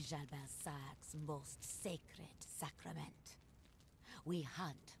is Jebbal-Sag's most sacred sacrament. We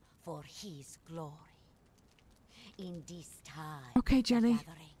hunt for his glory. In this time Okay, Jenny. of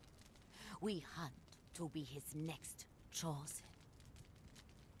gathering, we hunt to be his next chosen.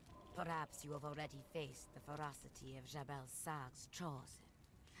 Perhaps you have already faced the ferocity of Jebbal-Sag's chosen,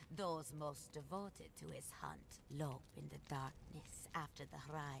 Those most devoted to his hunt lope in the darkness after the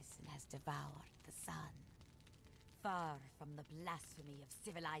horizon has devoured the sun. Far from the blasphemy of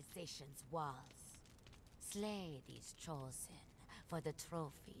civilization's walls. Slay these chosen for the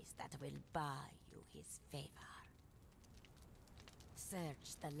trophies that will buy you his favor.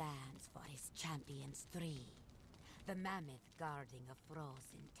 Search the lands for his champions 3. The mammoth guarding a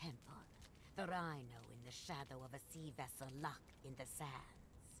frozen temple. The rhino in the shadow of a sea vessel locked in the sands.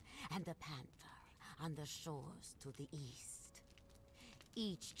 And the panther on the shores to the east.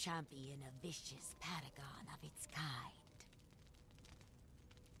 Each champion a vicious paragon of its kind.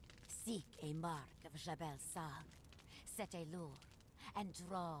 Seek a mark of Jebbal, set a lure, and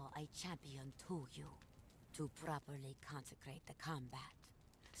draw a champion to you. To properly consecrate the combat,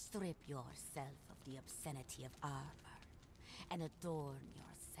 strip yourself of the obscenity of armor, and adorn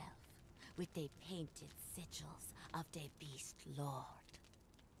yourself with the painted sigils of the Beast Lord.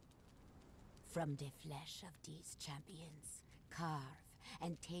 From the flesh of these champions, carve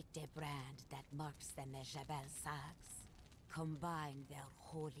and take the brand that marks them as Jebbal. Combine their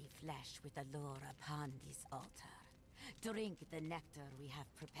holy flesh with the lure upon this altar. Drink the nectar we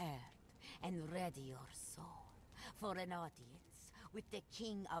have prepared, and ready your soul for an audience with the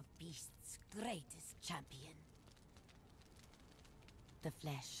King of Beasts' greatest champion. The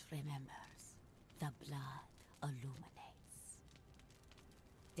flesh remembers, the blood illuminates.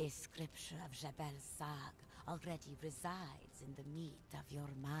 The scripture of Jebbal already resides in the meat of your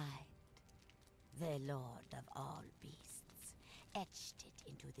mind. The Lord of all beasts etched it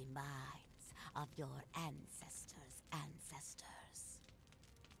into the minds of your ancestors' ancestors.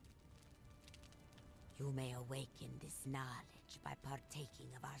 You may awaken this knowledge by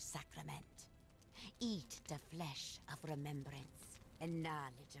partaking of our sacrament. Eat the flesh of remembrance, and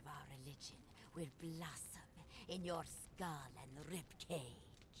knowledge of our religion will blossom in your skull and rib cage.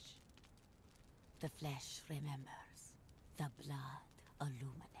 The flesh remembers, the blood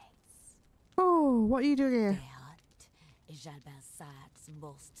illuminates. Oh, what are you doing here? The hunt is Jebbal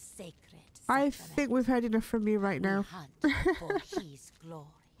most sacred I sacrament. think we've heard enough from you right now. We hunt for his glory.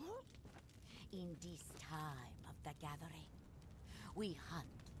 In this time of the gathering, we hunt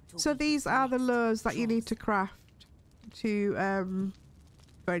to So be these his are the next lures that you need to chosen. craft to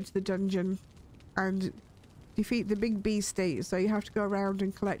go into the dungeon and defeat the big beast state. So you have to go around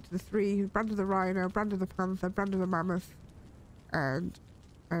and collect the 3: brand of the rhino, brand of the panther, brand of the mammoth, and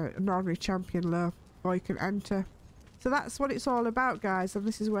an ordinary champion lure before you can enter. So that's what it's all about, guys, and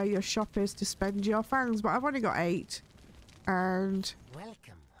this is where your shop is to spend your fangs. But I've only got 8, and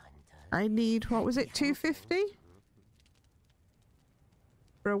Welcome, hunter. I need, what was it, 250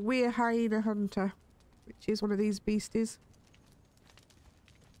 for a weird hyena hunter, which is one of these beasties.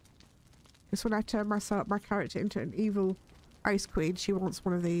 Because when I turn my character into an evil ice queen, she wants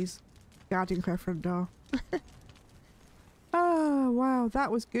one of these guarding her front door. Oh wow,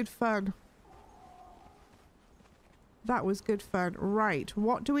 that was good fun. That was good fun. Right,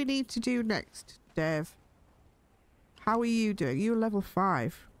 what do we need to do next, Dave? How are you doing? You're level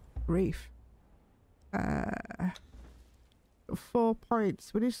 5. Grief. 4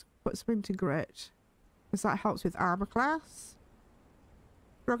 points. We just put some into grit, because that helps with armor class.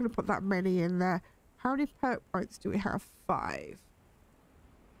 We're not going to put that many in there. How many perk points do we have? 5.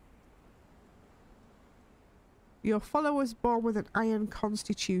 Your follower's born with an iron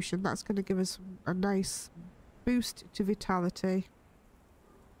constitution. That's going to give us a nice boost to vitality.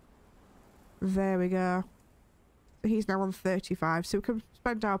 There we go. So he's now on 35, so we can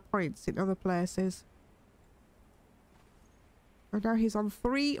spend our points in other places. And now he's on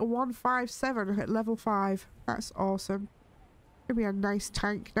 3157 at level 5. That's awesome. Gonna be a nice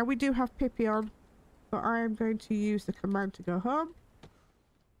tank. Now we do have Pippi on, but I am going to use the command to go home.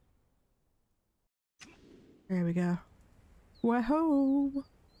 There we go. We're home.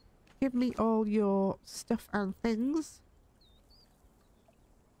 Give me all your stuff and things.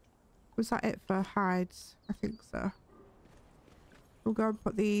 Was that it for hides? I think so. We'll go and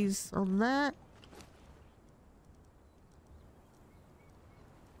put these on there.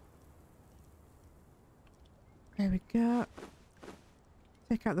 There we go.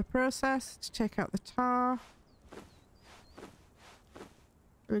 Take out the processed, take out the tar.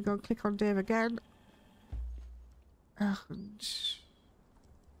 There we go, click on Dave again. And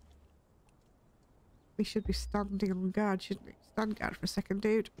we should be standing on guard, shouldn't we? Stand guard for a second,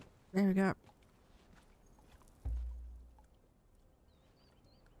 dude. There we go.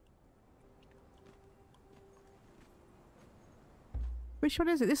 Which one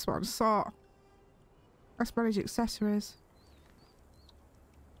is it? This one? Sort. Let's manage accessories.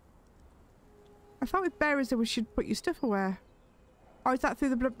 I thought with bearers that we should put your stuff away. Oh, is that through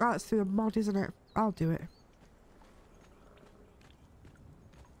the blood? Oh, that's through the mod, isn't it? I'll do it.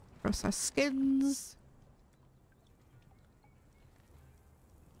 Process skins.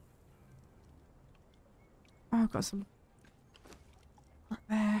 Oh, I've got some right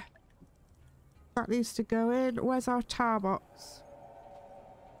there. That needs to go in. Where's our tar box?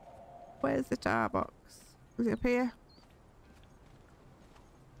 Where's the tar box? Is it up here?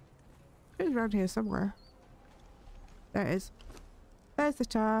 It's around here somewhere. There it is. There's the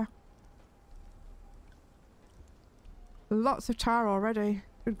tar. Lots of tar already.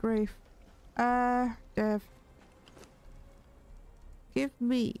 Good grief. Dev. Give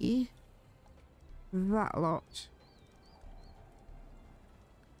me that lot.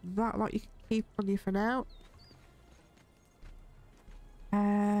 That lot you can keep on you for now.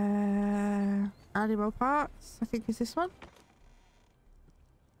 Animal parts, I think is this one.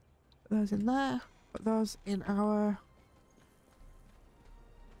 Put those in there. Put those in our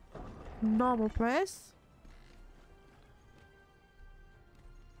normal place.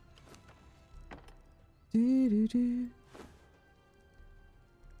 Do do do.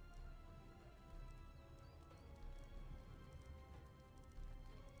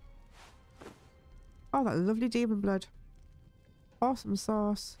 Oh, that lovely demon blood. Awesome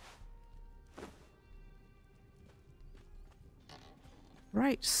sauce.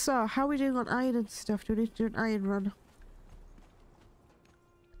 Right, so how are we doing on iron and stuff? Do we need to do an iron run?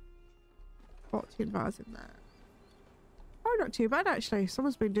 14 bars in there. Oh, not too bad actually.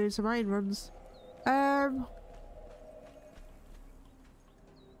 Someone's been doing some iron runs.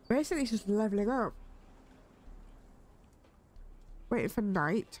 Basically it's just leveling up. Waiting for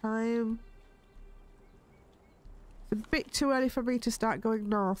night time. It's a bit too early for me to start going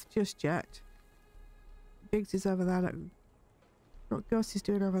north just yet. Biggs is over there. Look what Ghost is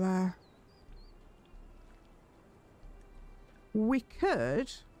doing over there. We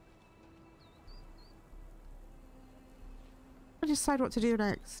could decide what to do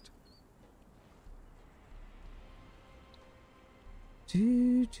next.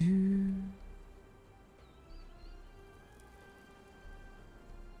 Do do.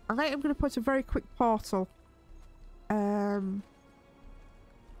 I think I'm going to put a very quick portal in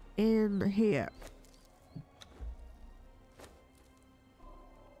here.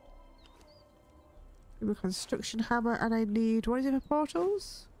 A construction hammer, and I need, what is it for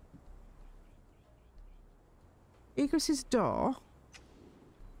portals? Egress's door.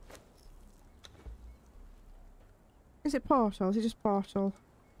 Is it portal? Is it just portal?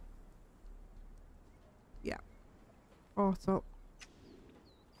 Yeah. Portal.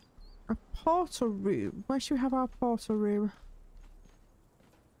 A portal room. Where should we have our portal room?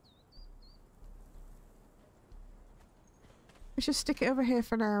 Let's just stick it over here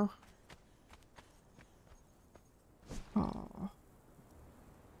for now. Oh.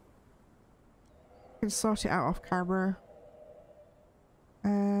 Can sort it out off camera.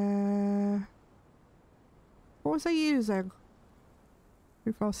 What was I using?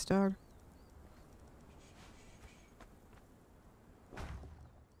 3-4 stone.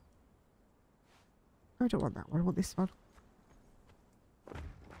 I don't want that one, I want this one.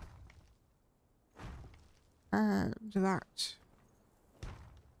 And that.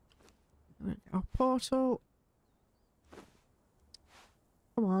 Our portal.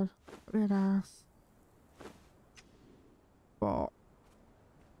 Come on, put me an ass. But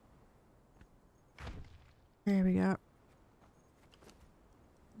there we go.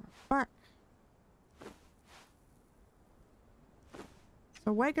 Back.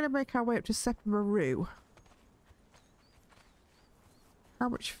 So we're gonna make our way up to Sepermuru. How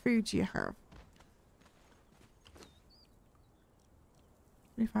much food do you have?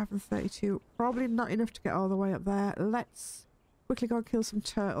 25 and 32. Probably not enough to get all the way up there. Let's quickly go and kill some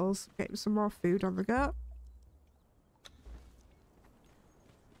turtles. Get some more food on the go.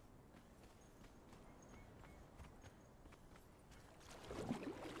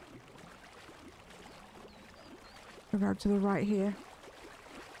 Around to the right here.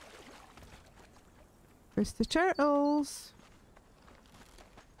 There's the turtles.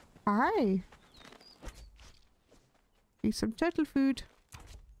 Hi. Need some turtle food.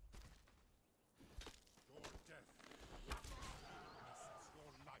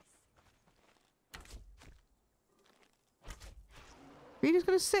 Are you just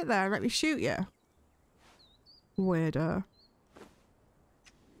gonna sit there and let me shoot you? Weirdo.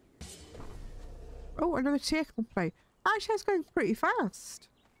 Oh, another tackle play. Actually, it's going pretty fast.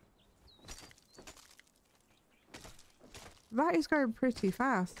 That is going pretty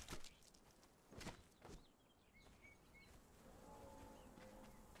fast.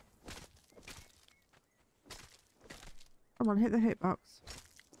 Come on, hit the hitbox.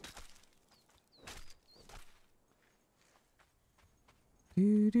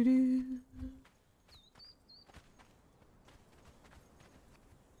 Do do do.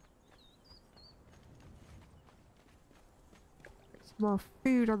 Some more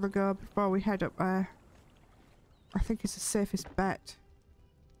food on the go before we head up there. I think it's the safest bet.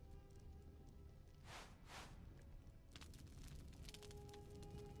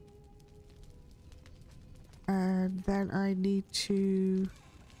 And then I need to...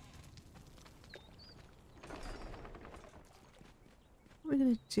 What we're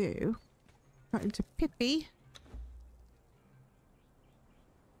going to do... Got into Pippi.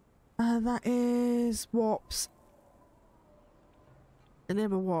 That is warps.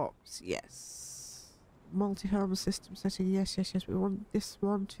 Enable warps, yes. Multi-home system setting, yes, yes, yes. We want this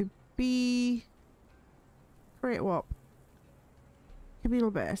one to be... Create warp.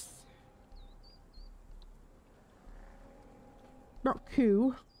 Communal base. Not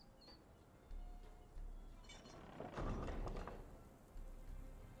coup.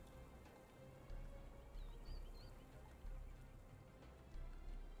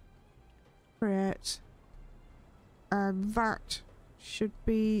 Create. And that should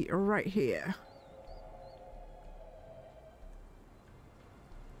be right here.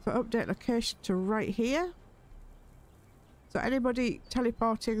 So update location to right here. So anybody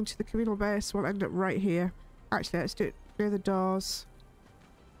teleporting to the communal base will end up right here. Actually, let's do it near the doors.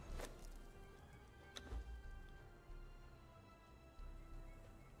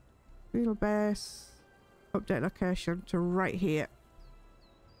 Communal base. Update location to right here.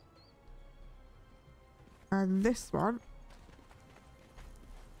 And this one.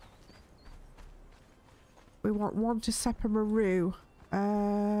 We want one to Sepermuru.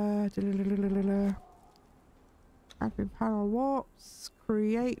 Admin panel warps.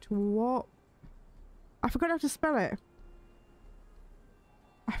 Create warp. I forgot how to spell it.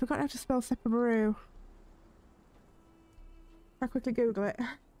 I forgot how to spell Sepermuru. I'll quickly Google it.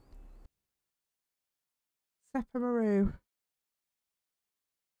 Sepermuru.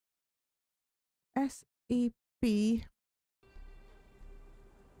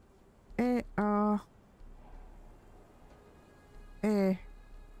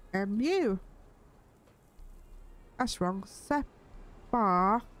 S-E-P-A-R-A-M-U. That's wrong.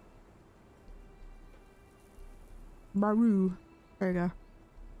 Sepermuru. There you go.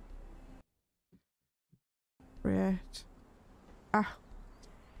 Right. Ah.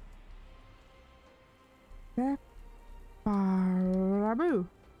 Sepermuru.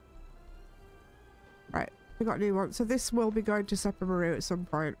 Right. We got a new one. So this will be going to Sepermuru at some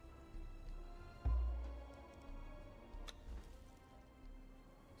point.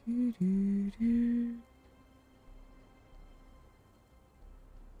 Do, do, do.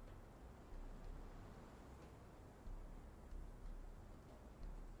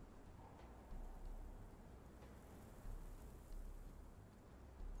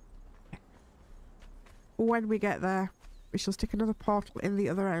 When we get there, we shall stick another portal in the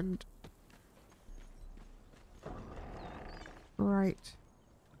other end. Right.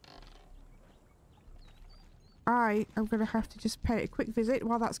 I am going to have to just pay a quick visit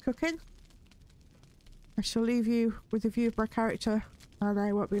while that's cooking. I shall leave you with a view of my character, and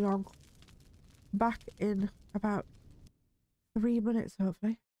I won't be long. Back in about 3 minutes,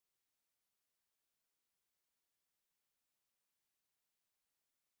 hopefully.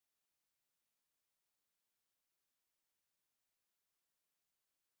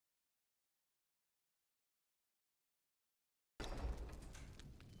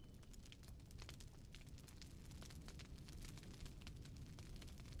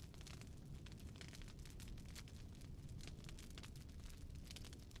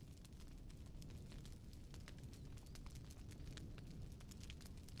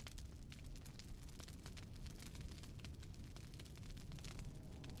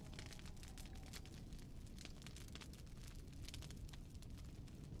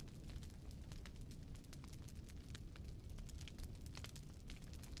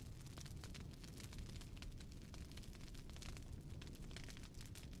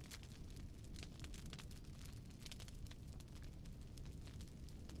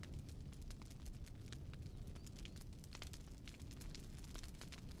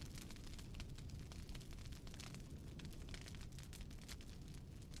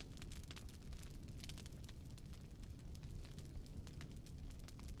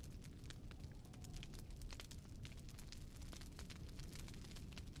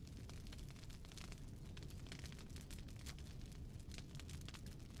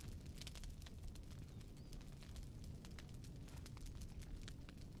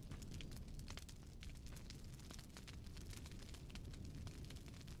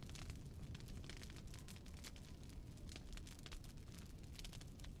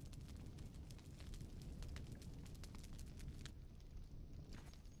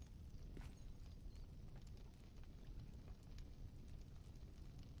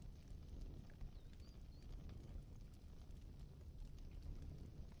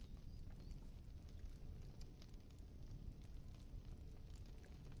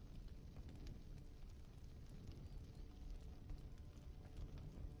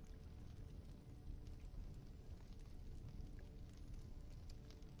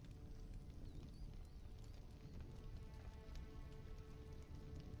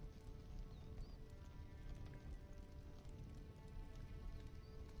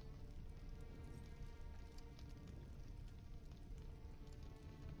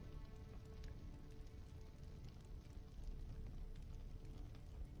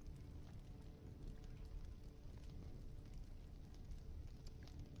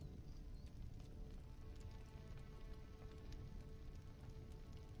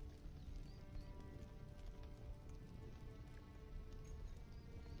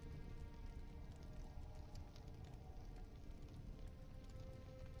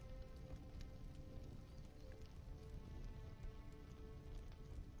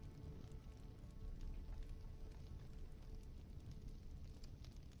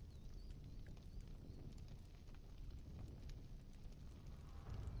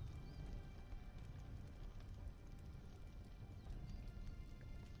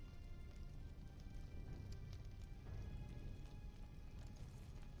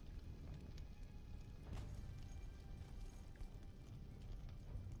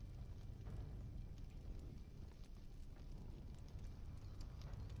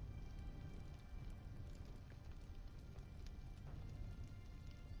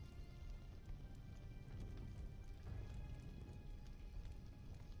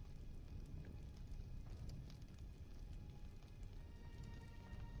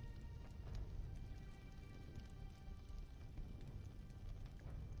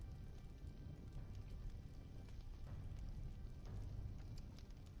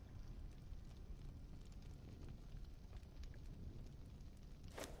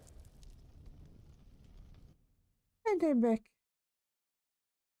 came back.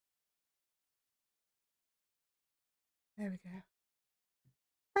 There we go.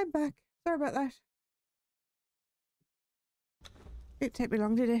 I'm back. Sorry about that. Didn't take me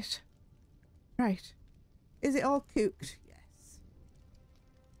long, did it? Right. Is it all cooked? Yes.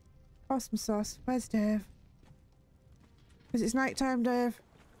 Awesome sauce. Where's Dave? Because it's night time, Dave.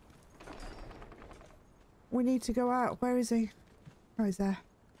 We need to go out. Where is he? Oh, he's there.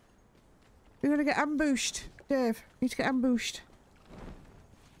 We're gonna get ambushed. Dave, we need to get ambushed.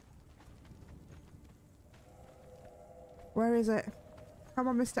 Where is it? Come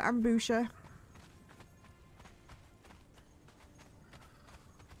on, Mr. Ambusher.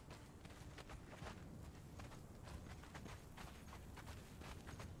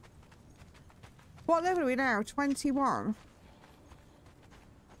 What level are we now? 21?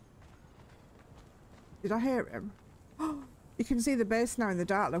 Did I hear him? You can see the base now in the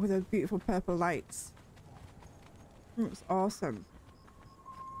dark with those beautiful purple lights. Looks awesome.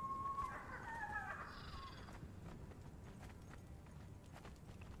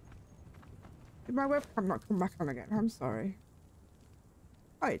 Did my webcam not come back on again? I'm sorry.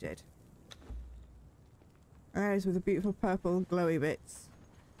 Oh, it did. There's with the beautiful purple glowy bits.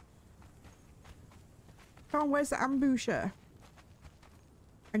 Come on, where's the ambusher?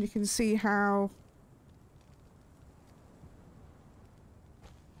 And you can see how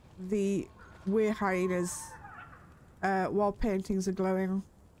the weird hyenas wall paintings are glowing.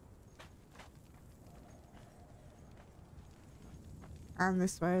 And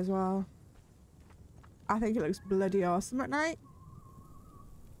this way as well. I think it looks bloody awesome at night.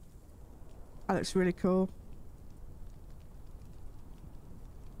 That looks really cool.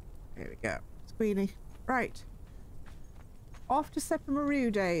 There we go. It's Queenie. Right. Off to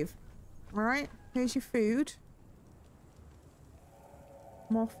Sepermuru, Dave. Alright, here's your food.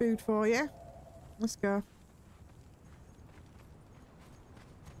 More food for you. Let's go.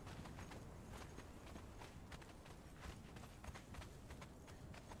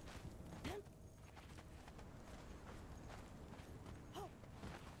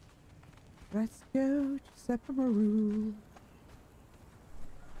 Let's go to Sepermuru.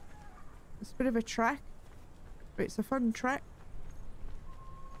 It's a bit of a trek, but it's a fun trek.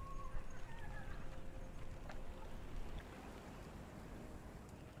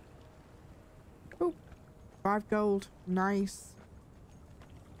 Oh, 5 gold. Nice.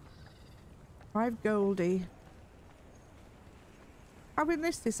 5 goldie. How we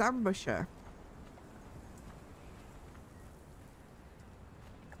missed this ambusher?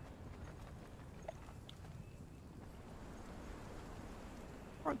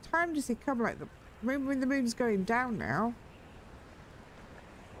 What time does he come? Like the moon, when the moon's going down now?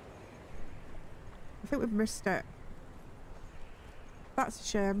 I think we've missed it. That's a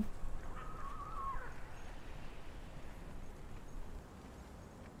shame.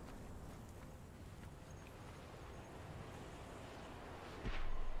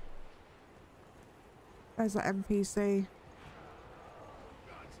 There's that NPC.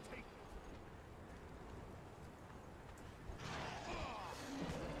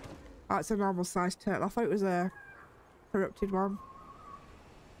 Oh, it's a normal sized turtle. I thought it was a corrupted one.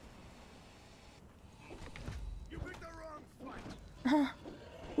 You picked the wrong fight.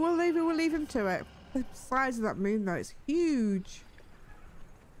 We'll leave him to it. The size of that moon though, it's huge.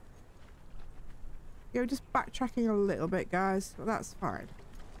 Yeah, we're just backtracking a little bit, guys, but that's fine.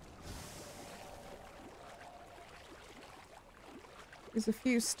 There's a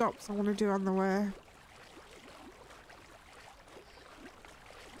few stops I want to do on the way.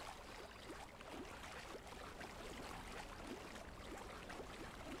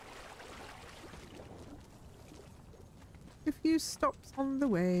 A few stops on the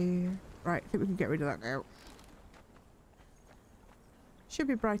way. Right, I think we can get rid of that now. Should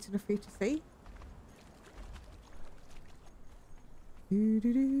be bright enough for you to see.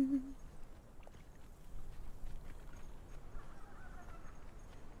 Doo-doo-doo.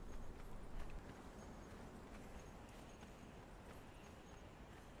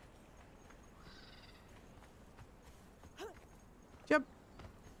 Jump.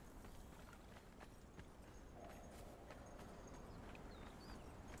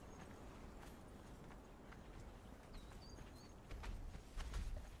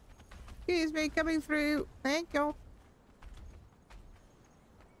 Excuse me, coming through. Thank you.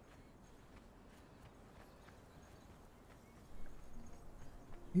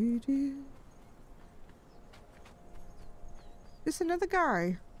 This another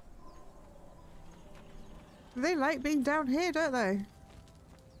guy. They like being down here, don't they?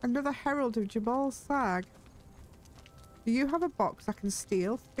 Another Herald of Jebbal Sag. Do you have a box I can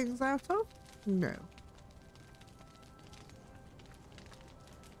steal things out of? No.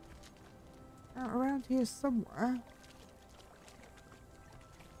 Out around here somewhere.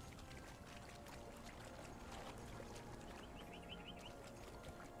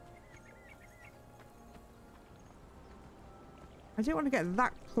 I don't want to get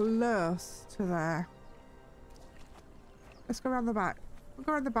that close to there. Let's go around the back. We'll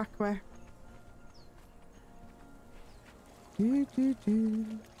go around the back way. Do, do, do.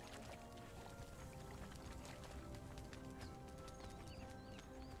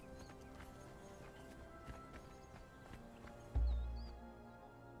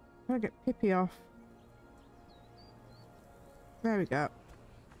 I'm gonna get Pippi off. There we go.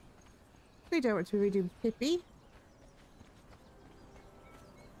 We don't want to be reading Pippi.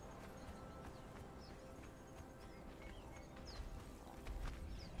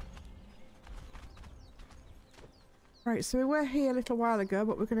 Right, so we were here a little while ago,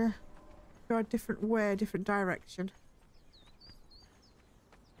 but we're gonna go a different way, a different direction.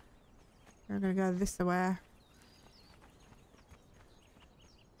 I'm gonna go this way.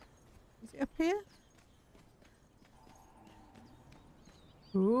 Is it up here?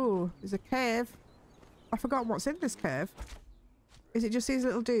 Ooh, there's a cave. I've forgotten what's in this cave. Is it just these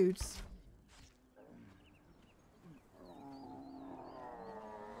little dudes?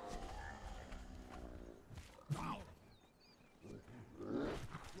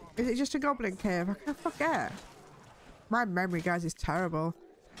 Is it just a goblin cave? I can't forget. My memory, guys, is terrible.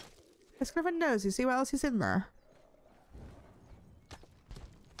 Let's go have a nosy, see what else is in there.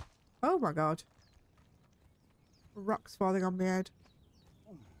 Oh my god. Rocks falling on my head.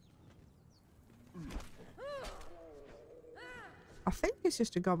 I think it's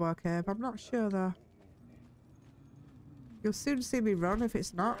just a Gobbo Cave. I'm not sure though. You'll soon see me run if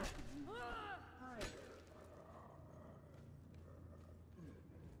it's not.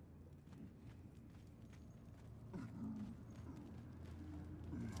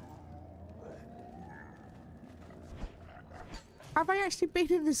 Have I actually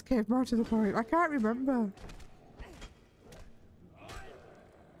been in this cave more to the point? I can't remember.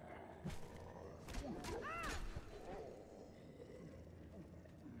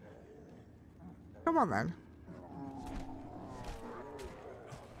 Come on then.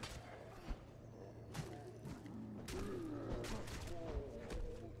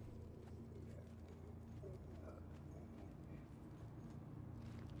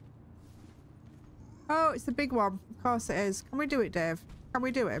 Oh, it's the big one. Of course it is. Can we do it, Dave? Can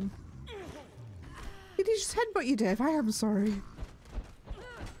we do him? Did he just headbutt you, Dave? I am sorry.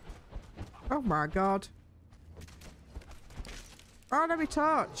 Oh my god. Oh, let me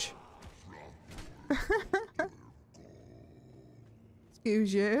touch.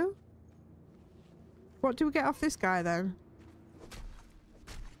 Excuse you. What do we get off this guy then?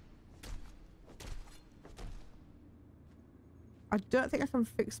 I don't think I can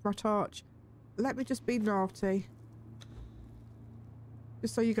fix my torch. Let me just be naughty.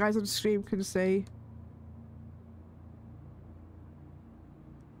 Just so you guys on stream can see.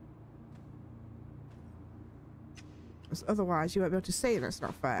 Because otherwise you won't be able to see and it's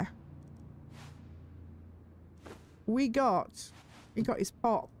not fair. He got his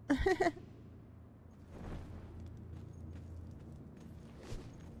pop.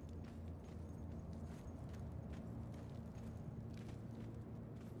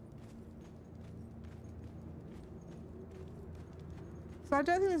 So I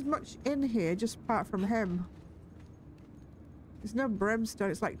don't think there's much in here, just apart from him. There's no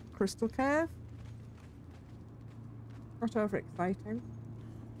brimstone, it's like Crystal Cave. Not over exciting.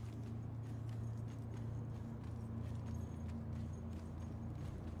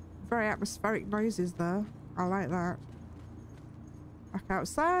 Very atmospheric noises though. I like that. Back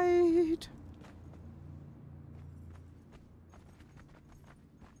outside.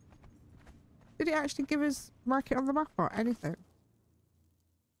 Did it actually give us mark it on the map or anything?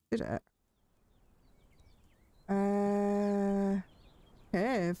 Did it?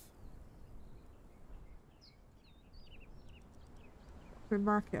 Cave. We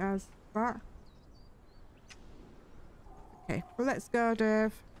mark it as that. Okay, well let's go,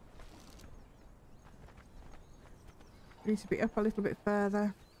 Dave. We need to be up a little bit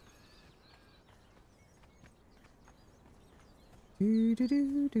further. I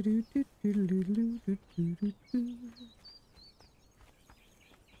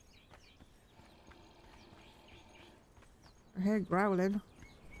hear growling.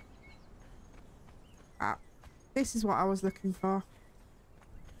 Ah, this is what I was looking for.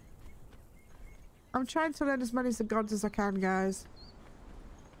 I'm trying to learn as many of the gods as I can, guys.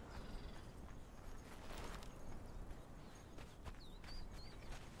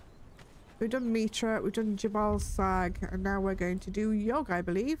 We've done Mitra, we've done Jebbal Sag, and now we're going to do Yog, I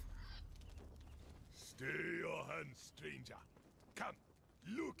believe.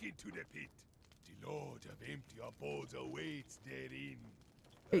 into the pit. The Lord of empty abodes awaits therein.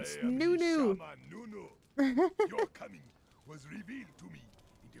 It's I am the NuNu. shaman NuNu. Your coming was revealed to me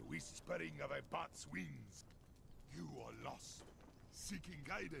in the whispering of a bat's wings. You are lost, seeking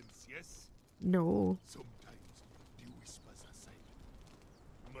guidance, yes? No. Sometimes the whispers are silent.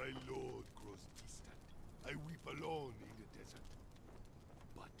 My lord grows distant. I weep alone in the desert.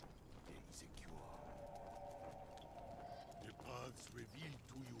 But there is a cure. The paths revealed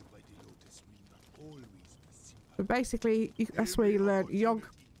to you by the lotus will not always be simple. But basically, that's where you learn Yog,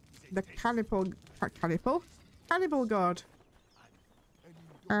 the cannibal god.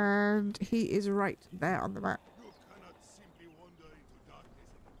 And he is right there on the map. You cannot simply wander into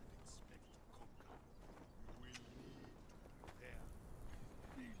darkness and expect to conquer. You will need to prepare.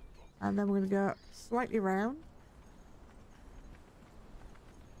 And then we're going to go slightly round.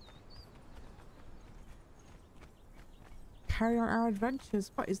 Carry on our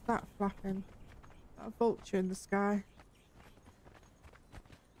adventures. What is that flapping? A vulture in the sky.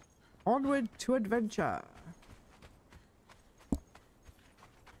 Onward to adventure.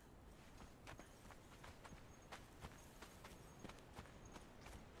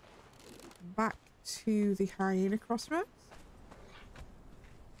 Back to the hyena crossroads.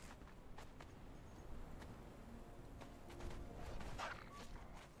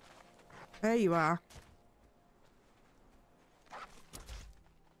 There you are.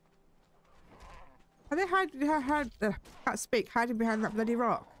 Are they can't speak, hiding behind that bloody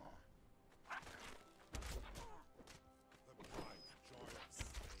rock?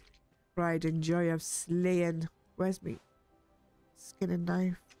 Pride and joy of slaying. Where's me skin and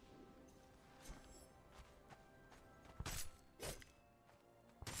knife?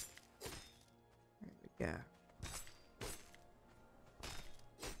 There we go.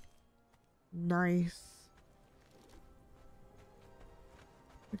 Nice.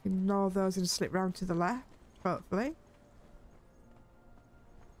 We can ignore those and slip round to the left, hopefully.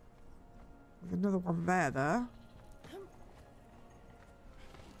 There's another one there, though.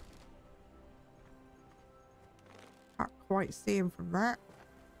 Can't quite see him from that.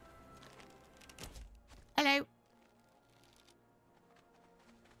 Hello.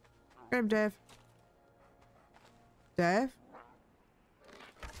 Get him, Dave. Dave?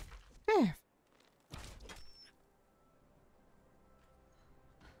 Dave?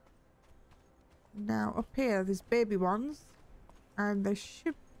 Now up here there's baby ones, and there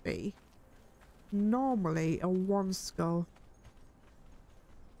should be normally a one skull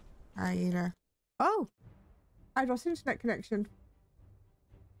hyena. Oh, I've lost internet connection.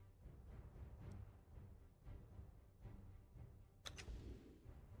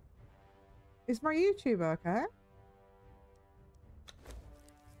 Is my YouTube okay?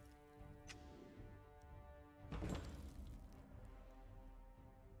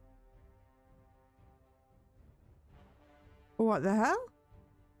 What the hell?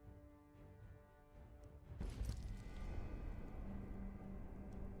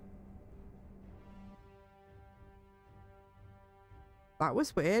 That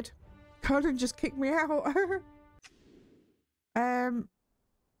was weird. Conan just kicked me out. 2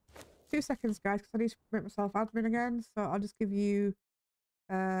 seconds, guys, because I need to make myself admin again. So I'll just give you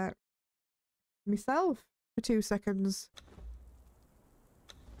myself for 2 seconds.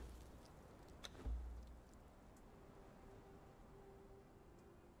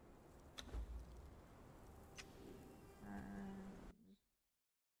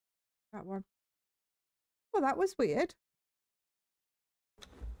 That one. Well, that was weird.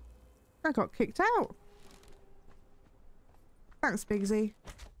 I got kicked out. Thanks, Bigsy.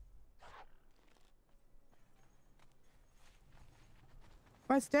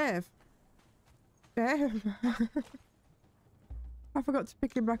 Where's Dave? Dave? I forgot to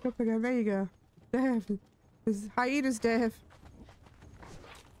pick him back up again. There you go. Dave. There's hyenas, Dave.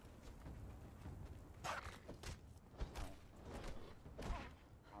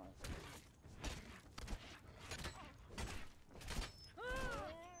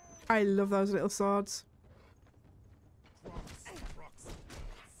 I love those little swords.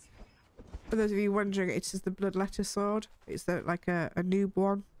 For those of you wondering, it's just the bloodletter sword. It's like a noob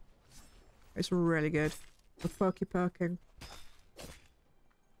one. It's really good. For poking.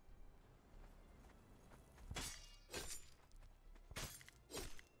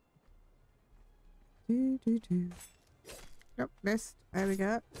 Nope, missed. There we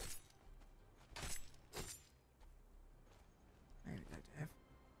go. There we go, Dave.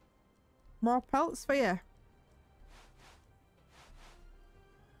 More pelts for you.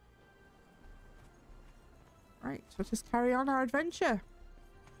 Right, so let's just carry on our adventure.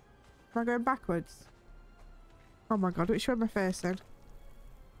 Am I going backwards? Oh my god, which way am I facing?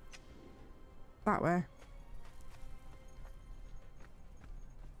 That way.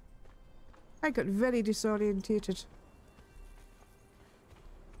 I got very disorientated.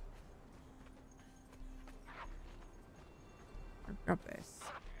 I'll grab this.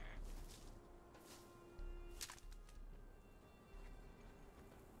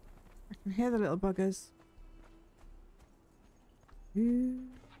 I can hear the little buggers. Ooh.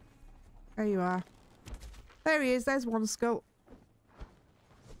 There you are. There he is. There's one skull.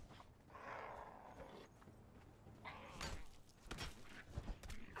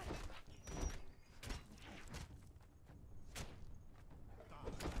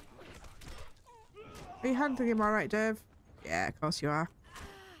 Are you handling him alright, Dave? Yeah, of course you are.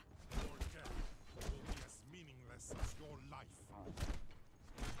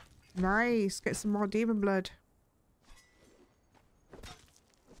 Nice. Get some more demon blood.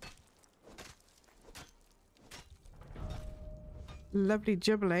 Lovely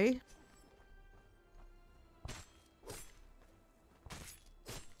jubilee.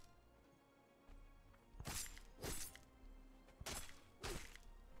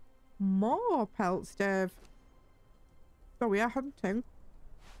 More pelts, Dave. So we are hunting.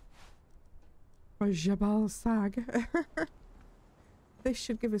 For Jebbal sag. This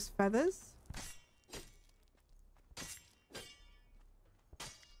should give us feathers.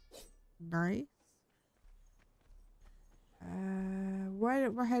 Nice. Where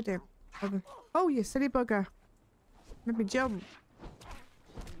am I heading? Oh, you silly bugger. Let me jump.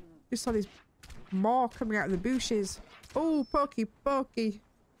 Just saw these more coming out of the bushes. Oh, pokey, pokey.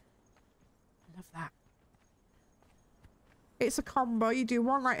 I love that. It's a combo. You do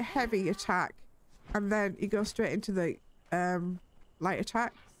one like heavy attack and then you go straight into the light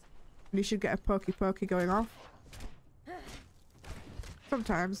attacks. And you should get a pokey pokey going off.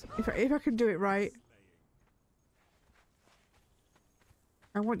 Sometimes. If I can do it right.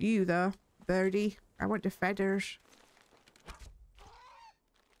 I want you though, birdie. I want the feathers.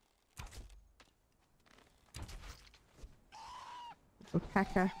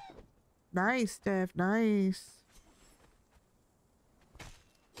 Woodpecker. Nice, Dave. Nice.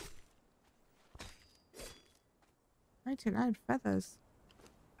 $99 feathers.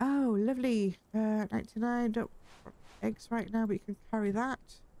 Oh, lovely. 99. Don't want eggs right now, but you can carry that.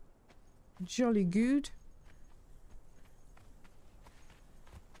 Jolly good.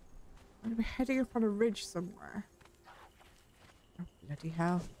 I'm gonna be heading up on a ridge somewhere. Oh, bloody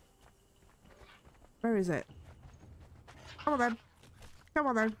hell. Where is it? Come on then. Come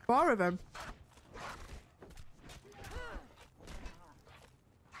on then. 4 of them.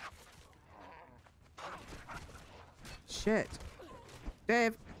 Shit.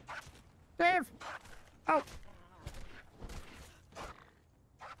 Dave. Dave! Oh!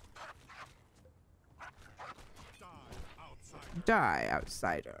 Die,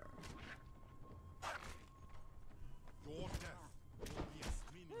 outsider.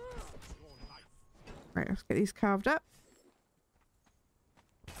 Right, let's get these carved up.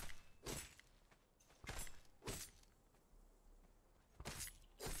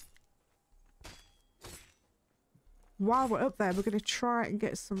 While we're up there, we're going to try and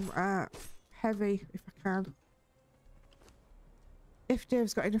get some heavy, if I can. If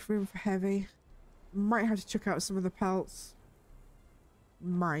Dave's got enough room for heavy. Might have to chuck out some of the pelts.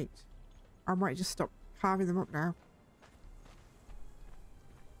 Might. I might just stop carving them up now.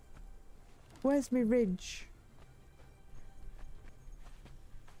 Where's my ridge?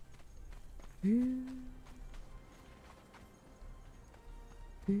 Bit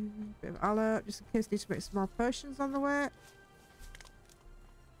of alert, just in case I need to make some more potions on the way.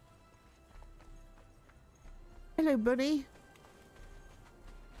 Hello, bunny.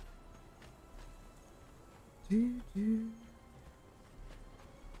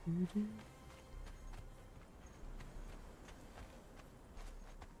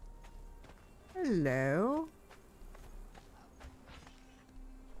 Hello.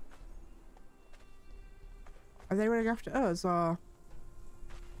 Are they running after us, or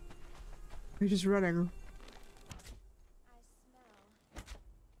they're just running?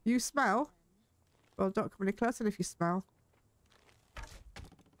 You smell? Well, don't come any closer if you smell.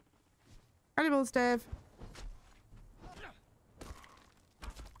 Animals, Dave.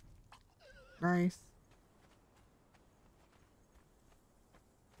 Nice.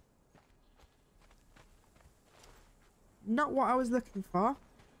 Not what I was looking for.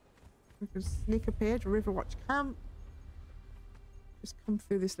 We can sneak up here to Riverwatch Camp. Just come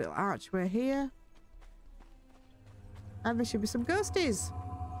through this little archway here. And there should be some ghosties.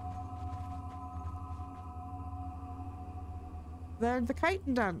 Then the kite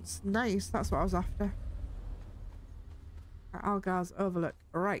and dance. Nice, that's what I was after. at Algar's Overlook.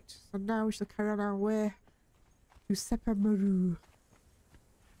 Alright, so now we shall carry on our way to Sepermuru.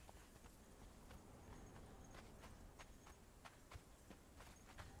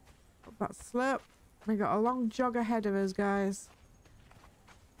 Up that slope. We got a long jog ahead of us, guys.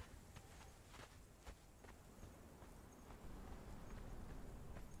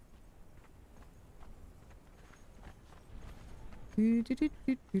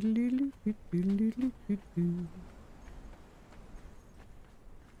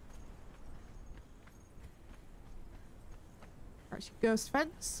 Actually, ghost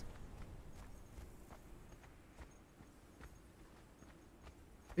fence.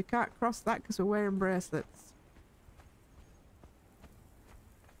 We can't cross that because we're wearing bracelets.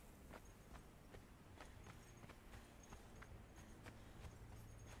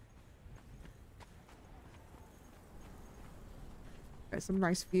 Got some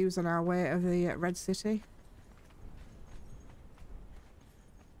nice views on our way of the Red City.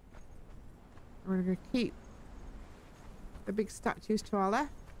 We're going to keep the big statues to our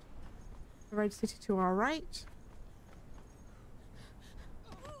left, the Red City to our right.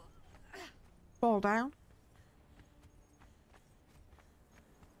 Fall down.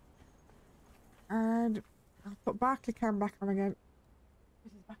 And I'll put Barkley Cam back on again.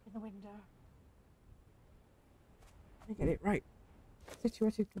 This is back in the window. Let me get it right.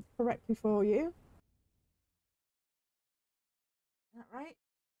 Situated correctly for you. Is that right?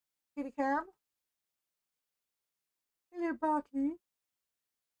 Kitty Cam. Hello, Barkley. There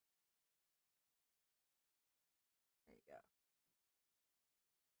you go.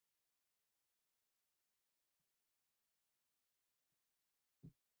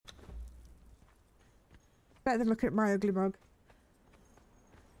 Better than looking at my ugly mug.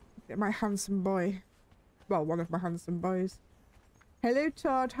 Look at my handsome boy. Well, one of my handsome boys. Hello,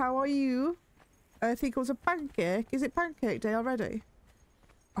 Todd. How are you? I think it was a pancake. Is it pancake day already?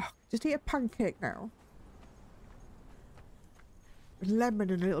 Oh, just eat a pancake now. With lemon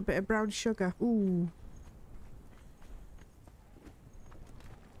and a little bit of brown sugar. Ooh.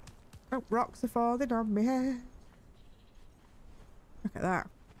 Oh, rocks are falling on me head. Look at that.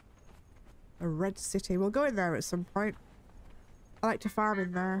 A Red City. We'll go in there at some point. I like to farm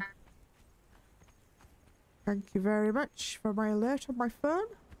in there. Thank you very much for my alert on my phone.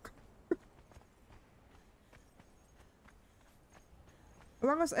 As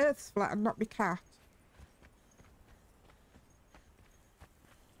long as Earth's flat and not me cat.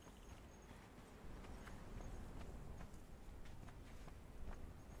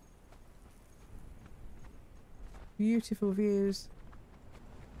 Beautiful views.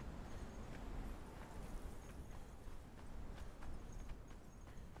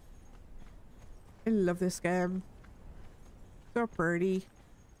 I love this game. So pretty.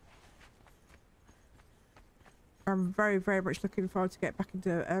 I'm very, very much looking forward to get back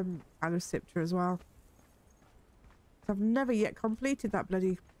into Anna Siptra as well. I've never yet completed that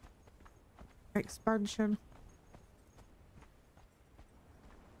bloody expansion.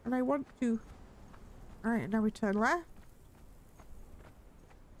 And I want to. Alright, now we turn left.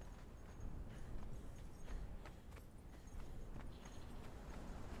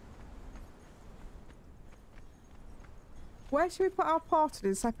 Where should we put our portal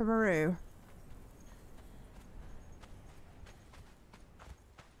in Sepermuru?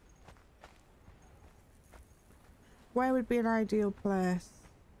 Where would be an ideal place?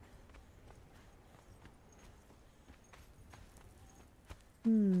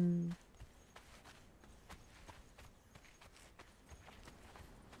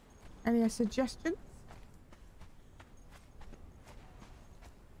 Any suggestions?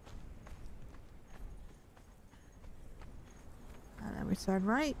 And then we turn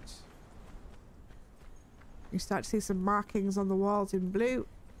right. You start to see some markings on the walls in blue.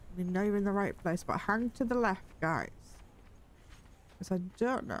 You know you're in the right place, but hang to the left, guys. Because I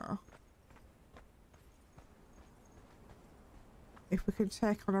don't know if we can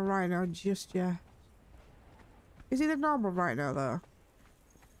take on a Rhino just yet. Is he the normal Rhino, though?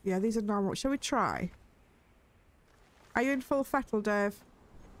 Yeah, these are normal. Shall we try? Are you in full fettle, Dave?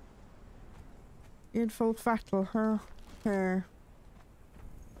 You're in full fettle, huh? Okay.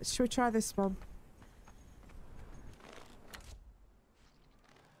 Shall we try this one?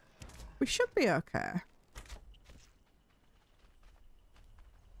 We should be okay.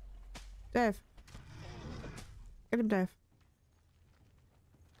 Dave. Get him, Dave.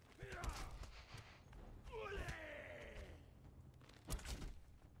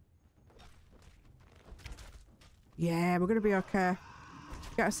 Yeah, we're gonna be okay.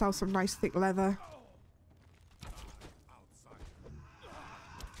 Get ourselves some nice thick leather.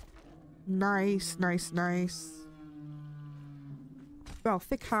 Nice, nice, nice. Well,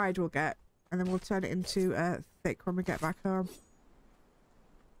 thick hide we'll get, and then we'll turn it into thick when we get back home.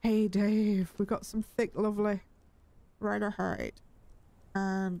 Hey Dave, we got some thick, lovely Rhino hide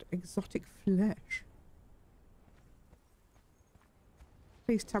and exotic flesh.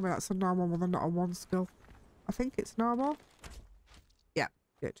 Please tell me that's a normal one and not a one skull. I think it's normal. Yeah,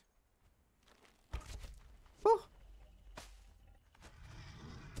 good. Oh,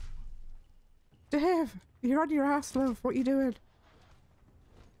 Dave, you're on your ass, love. What are you doing?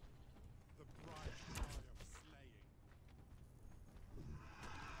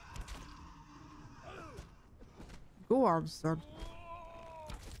 Go on, son.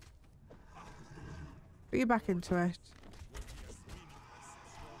 Put you back into it.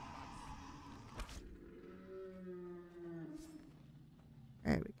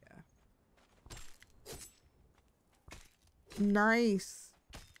 There we go. Nice.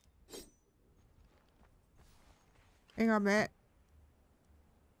 Hang on, mate.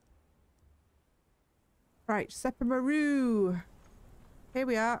 Right, Sepermuru. Here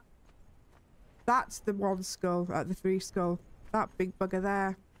we are. That's the one skull, the three skull. That big bugger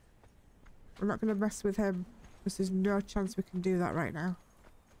there. We're not going to mess with him because there's no chance we can do that right now.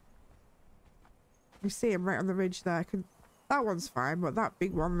 You see him right on the ridge there. That one's fine, but that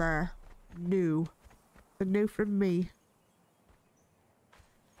big one there, new. The new from me.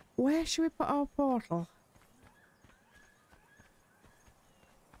 Where should we put our portal?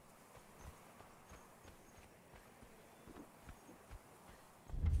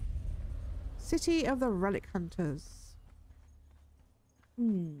 City of the Relic Hunters.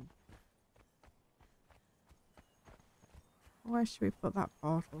 Where should we put that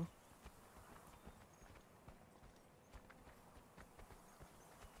portal?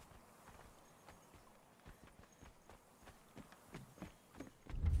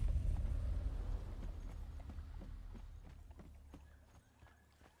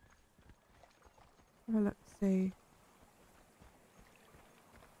 Well, let's see.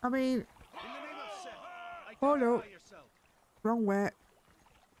 I mean... Oh no. Wrong way.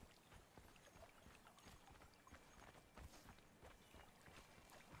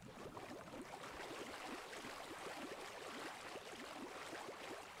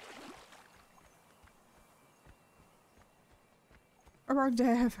 Wrong,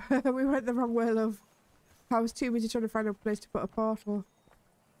 Dave. We went the wrong way, love. I was too busy trying to find a place to put a portal.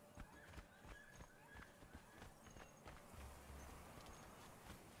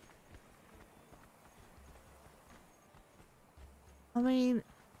 I mean...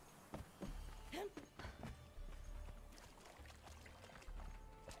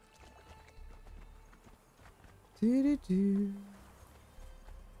 Do-do-do.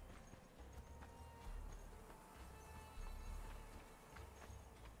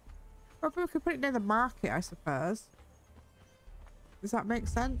 Or we could put it near the market, I suppose. Does that make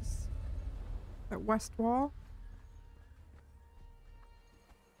sense? At West Wall?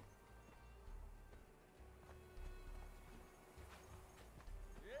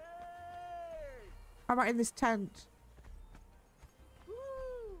 How about in this tent?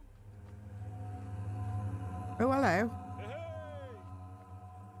 Oh, hello.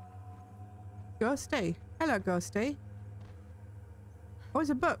 Ghosty. Hello, Ghosty. Oh, it's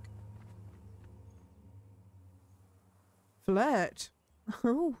a book. Flirt.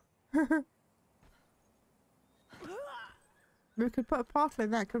 Oh. We could put a portal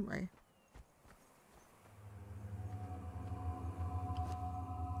in there, couldn't we?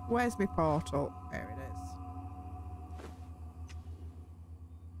 Where's my portal? There it is.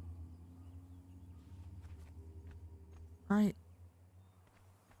 Right.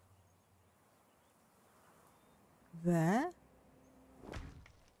 There.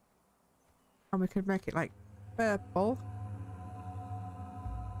 And we could make it like purple.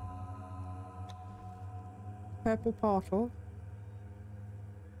 Purple portal.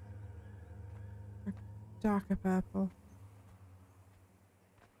 A darker purple.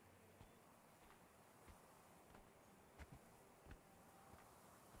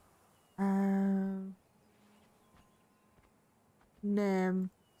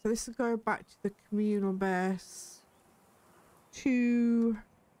 Name. So this is going back to the communal base. To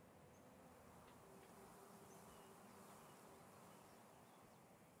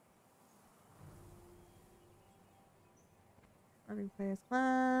running players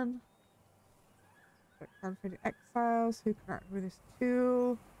clan. Clan for the exiles who can act with this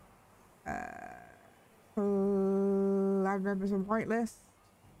tool. Clan members on whitelist.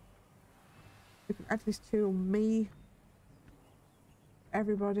 We can add this tool. Me.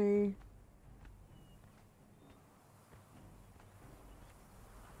 Everybody.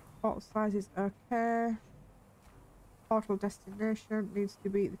 Font size is okay. Portal destination needs to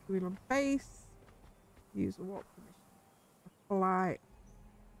be the communal base. Use a walk permission. Apply.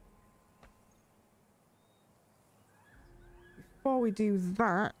 Before we do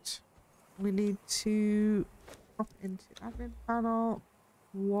that, we need to hop into admin panel,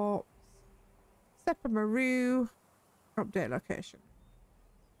 warps, Sepermuru, update location.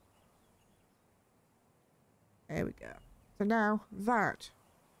 There we go. So now that,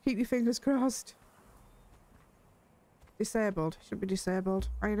 keep your fingers crossed. Disabled. Should be disabled.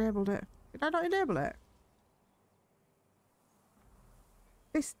 I enabled it. Did I not enable it?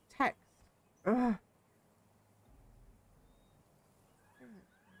 This text. Ugh.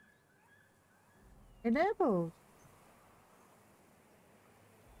 Enabled.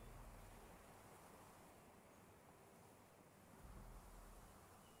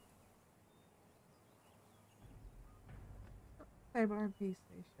 Disable NPC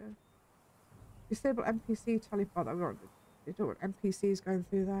station. Disable NPC teleport. I don't want NPCs going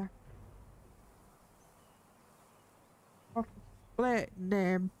through there. Split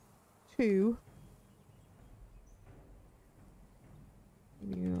name 2.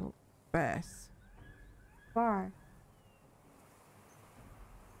 New base. Why?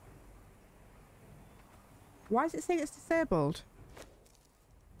 Why is it saying it's disabled?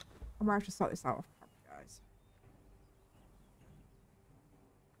 I might have to sort this out off camera, guys.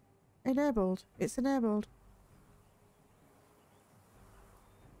 Enabled. It's enabled.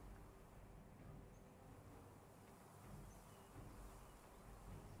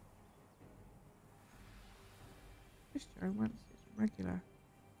 Christian once it's regular.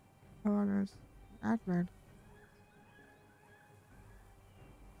 Honors. Admin.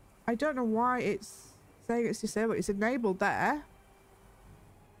 I don't know why it's saying it's disabled. It's enabled there.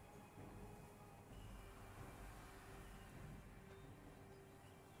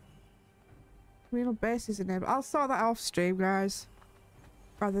 Communal base is enabled. I'll sort that off stream, guys.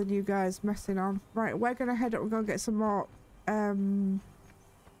 Rather than you guys messing on. Right, we're gonna head up and go get some more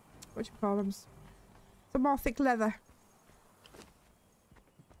what you call them? Some more thick leather.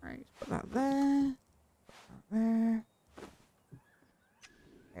 Right, put that there. Put that there.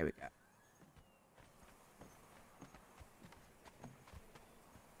 There we go.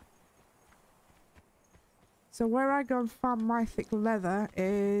 So where I go and farm my thick leather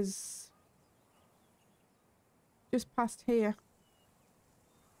is just past here.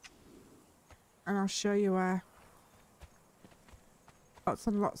 And I'll show you where. Lots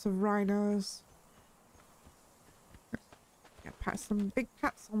and lots of rhinos. Get some big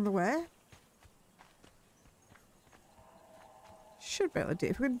cats on the way. Should be able to do.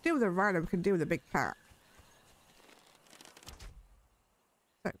 If we can deal with a rhino, we can deal with a big cat.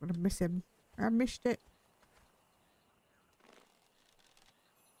 I'm gonna miss him. I missed it.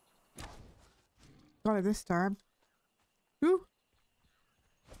 Got it this time. Ooh.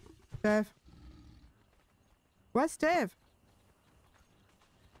 Dave. Where's Dave?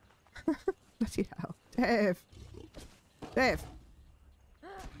 Bloody hell. Dave. Dave.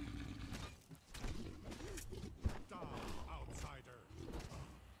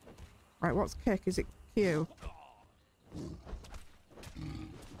 Right, what's kick? Is it Q?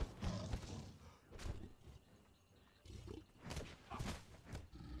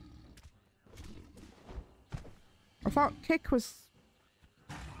 I thought kick was...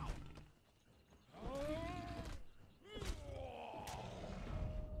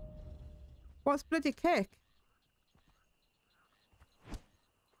 What's bloody kick?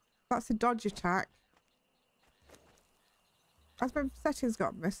 That's a dodge attack. As my settings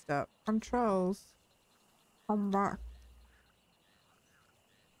got messed up. Controls. Combat.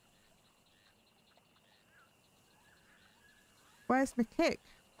 Where's my kick?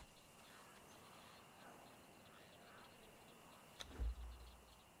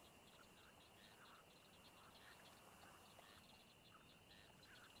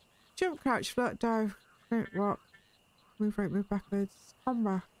 Jump, crouch, float, dive, float, walk, move right, move backwards,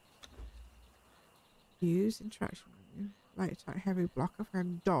 combat. Use interaction menu, light attack, heavy blocker,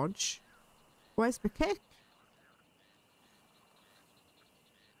 and dodge. Where's my kick?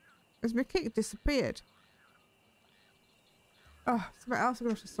 Has my kick disappeared? Oh, something else I'm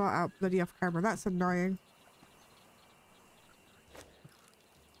going to have to sort out bloody off camera. That's annoying.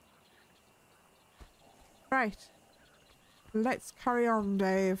 Right. Let's carry on,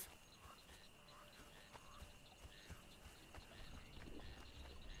 Dave.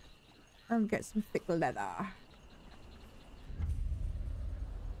 And get some thick leather.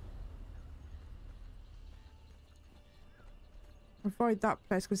 Avoid that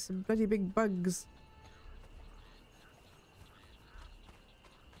place because some bloody big bugs.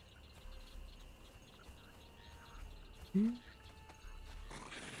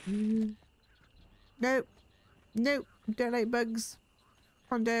 Nope. Nope. Don't like bugs.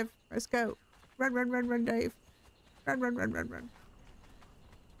 Come on, Dave. Let's go. Run, run, run, run, Dave. Run, run, run, run, run.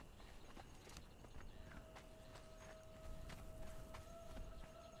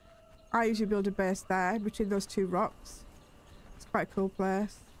 I usually build a base there between those two rocks. It's quite a cool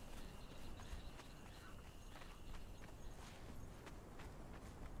place.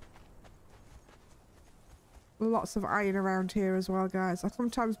 Lots of iron around here as well, guys. I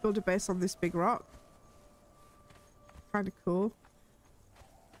sometimes build a base on this big rock. Kind of cool.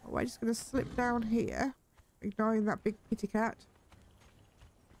 Oh, we're just going to slip down here, ignoring that big kitty cat.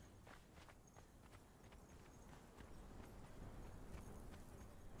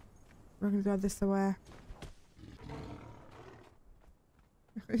 We're going to go this way.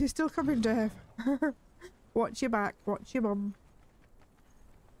 Is he still coming, Dave? Watch your back. Watch your bum.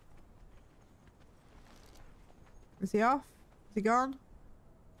 Is he off? Is he gone?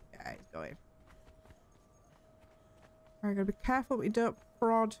 Yeah, he's going. I'm going to be careful we don't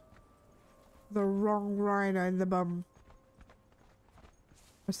prod the wrong rhino in the bum.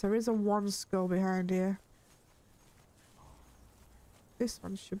 Because there is a one skull behind here. This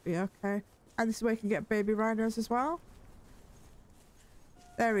one should be okay. And this is where you can get baby rhinos as well.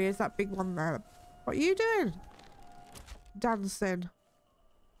 There he is, that big one there. What are you doing? Dancing.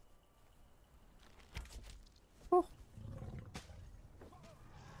 Oh.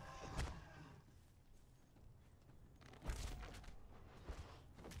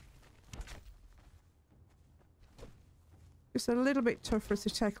 Just a little bit tough for us to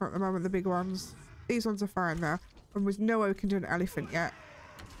take on at the moment, the big ones. These ones are fine now. And there's no way we can do an elephant yet.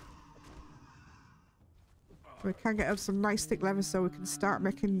 We can get us some nice thick leather so we can start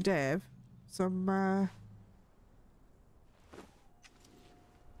making Dave some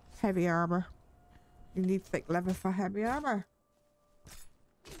heavy armor. You need thick leather for heavy armor.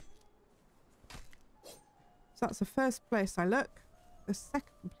 So that's the first place I look. The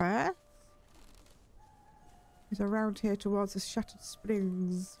second place is around here towards the Shattered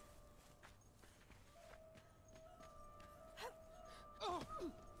Springs.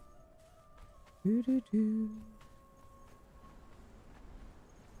 Doo doo doo.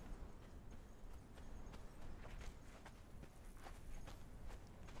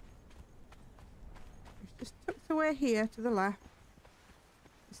 It's just tucked away here to the left.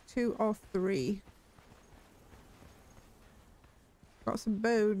 There's 2 or 3. Got some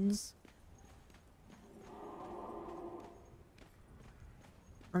bones.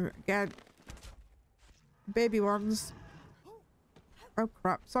 And again, baby ones. Oh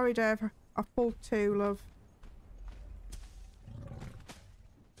crap! Sorry, Dave. I pulled 2, love.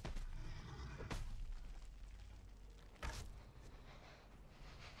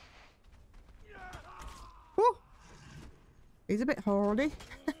 Woo! He's a bit horny.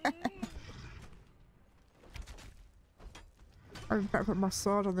 I better put my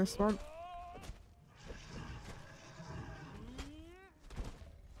sword on this one.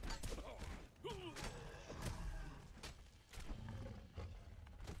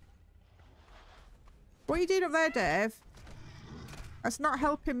 What are you doing up there, Dave? That's not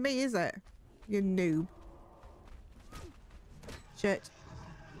helping me, is it? You noob. Shit.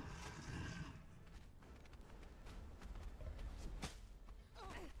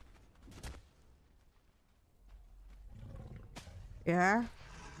 Yeah.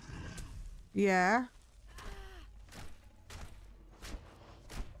 Yeah.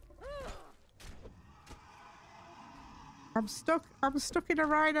 I'm stuck in a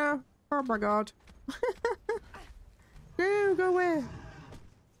rhino. Oh my god. No, go away.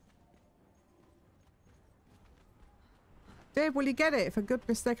 Dave, will you get it? For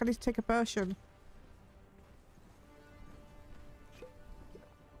goodness sake, I need to take a potion.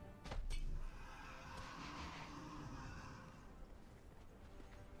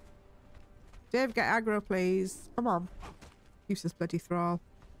 Dave, get aggro, please. Come on. Useless bloody thrall.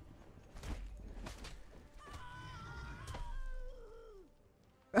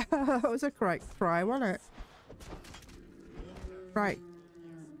 That was a correct cry, wasn't it? Right.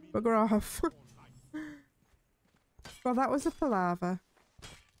 Bugger off. Well, that was a palaver.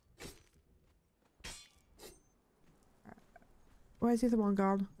 Where's the other one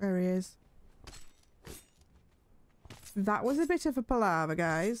gone? There he is. That was a bit of a palaver,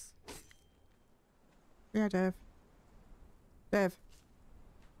 guys. Yeah, Dave. Dave.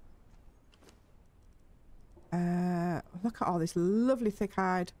 Look at all this lovely thick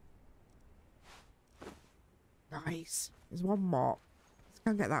hide. Nice. There's one more. Let's go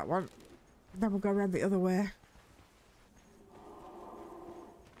and get that one. And then we'll go around the other way.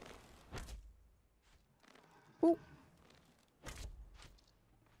 Oh.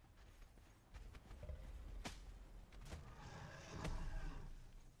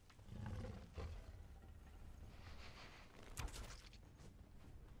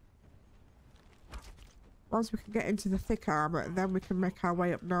 Once we can get into the thick armor, then we can make our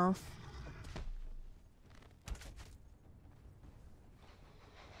way up north.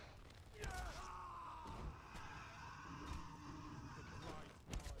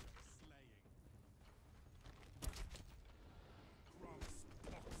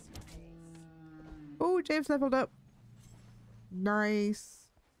 Oh, James leveled up. Nice.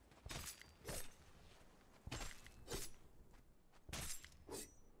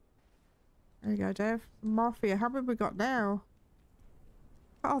 There you go, Dave. More for you. How many have we got now?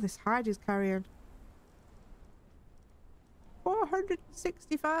 Look at all this hide he's carrying.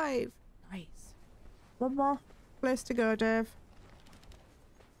 465. Nice. One more place to go, Dave.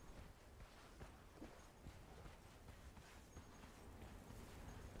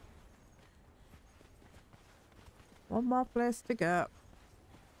 One more place to go.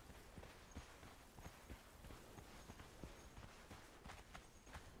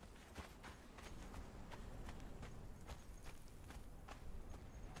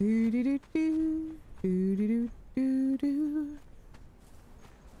 Do do do do do do do do.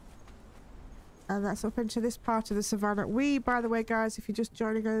 And that's up into this part of the savannah. We, by the way, guys, if you're just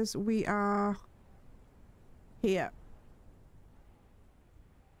joining us, we are here.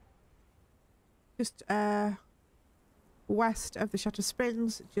 Just west of the Shatter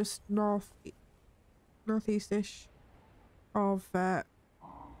Springs, just northeast-ish of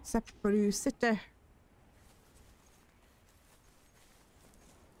Sepermuru City.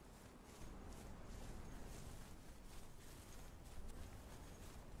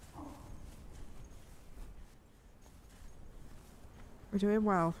 We're doing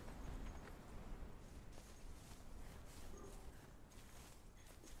well.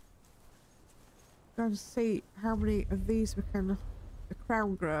 Going to see how many of these we can. The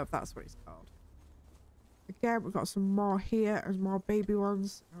Crown Grove, that's what it's called. Again, we've got some more here and more baby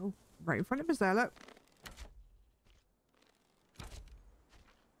ones. Oh, right in front of us there, look.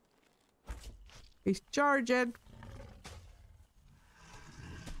 He's charging.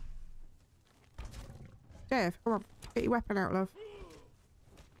 Dave, come on, get your weapon out, love.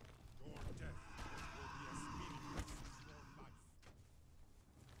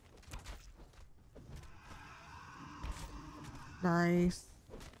 Nice.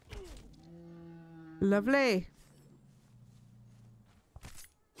 Lovely.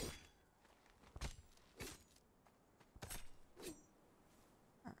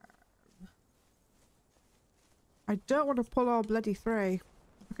 I don't want to pull all bloody three. If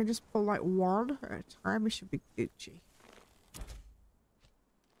I can just pull like one at a time, it should be Gucci.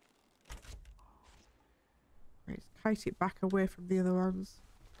 Right, let's kite it back away from the other ones.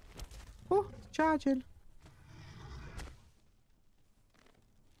 Oh, it's charging.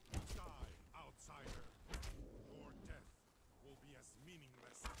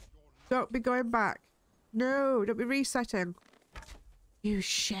 Don't be going back. No, don't be resetting. You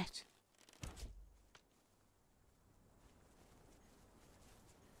shit.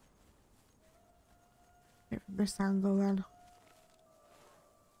 Get from this angle then.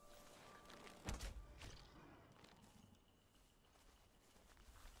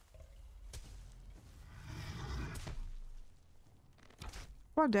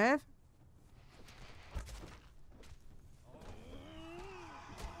 Come on, Dave.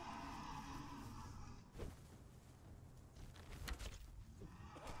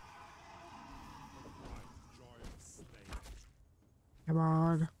 Come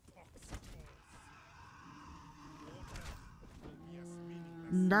on.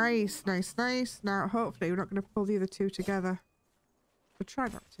 Nice, nice, nice. Now, hopefully, we're not going to pull the other two together. We'll try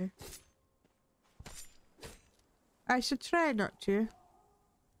not to. I should try not to.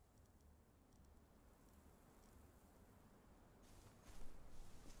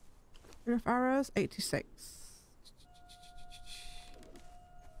 Enough arrows? 86.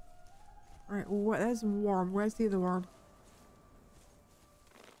 Right, there's one. Where's the other one?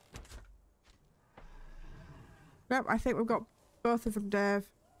 Nope, I think we've got both of them, Dave.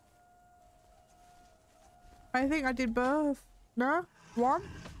 I think I did both. No? One?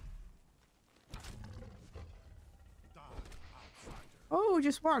 Oh,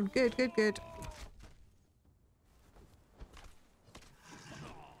 just one. Good, good, good.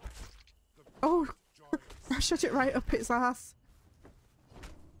 Oh, I shut it right up its ass.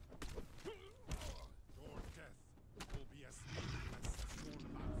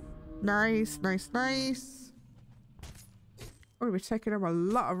 Nice, nice, nice. Oh, we're taking him a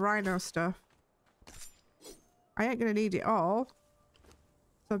lot of Rhino stuff. I ain't gonna need it all. So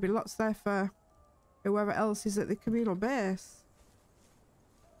there'll be lots there for whoever else is at the communal base.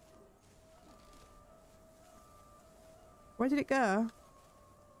 Where did it go?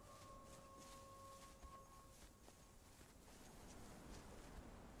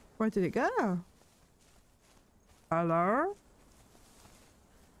 Where did it go? Hello?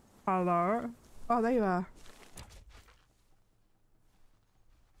 Hello? Oh, there you are.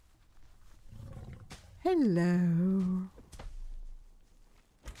 Hello.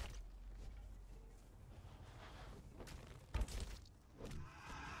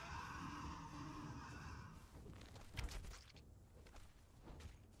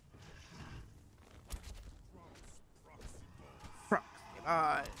 Proxy.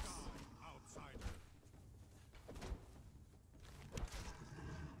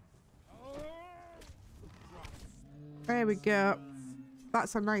 There we go.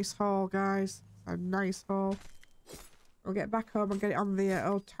 That's a nice haul, guys. A nice haul. We'll get back home and get it on the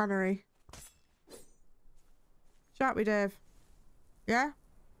old tannery. Shan't we, Dave? Yeah?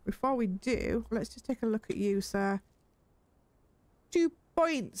 Before we do, let's just take a look at you, sir. 2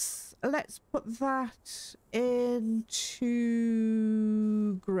 points. Let's put that into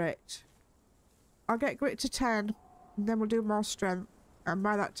grit. I'll get grit to 10, and then we'll do more strength. And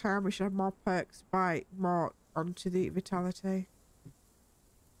by that time, we should have more perks by more onto the vitality.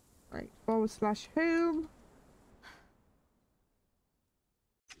 Right, /home.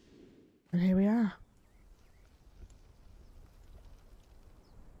 And here we are.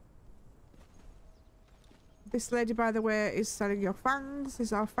 This lady, by the way, is selling your fangs. This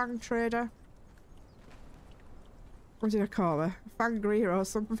is our fang trader. What did I call her? Fangria or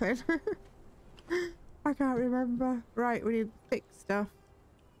something. I can't remember. Right, we need thick stuff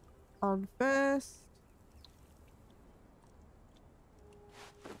on first.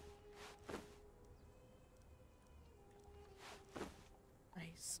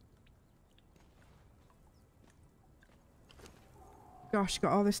 Nice. Gosh,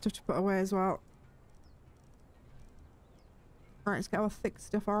 got all this stuff to put away as well. Right, let's get our thick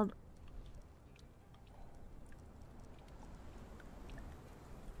stuff on.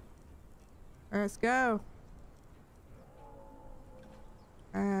 Let's go.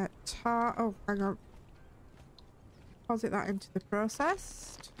 Tar. Oh, hang on. Deposit that into the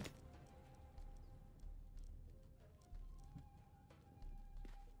processed.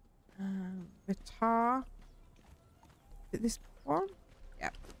 The tar. Is it this one?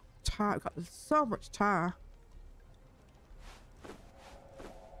 Yep. Tar. I've got so much tar.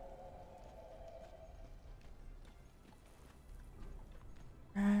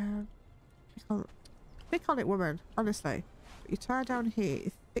 Click on it, woman. Honestly. Put your tar down here.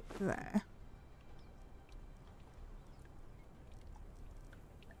 It's thick there.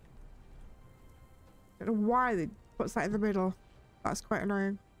 Don't know why they puts that in the middle. That's quite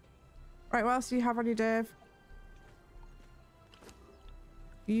annoying. Right, what else do you have on you, Dave?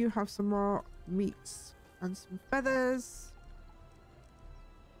 You have some more meats and some feathers.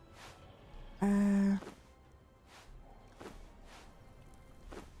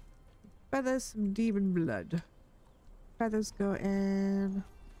 Feathers, some demon blood. Feathers go in.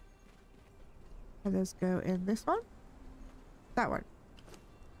 Feathers go in this one. That one.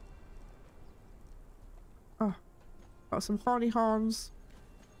 Oh, got some horny horns.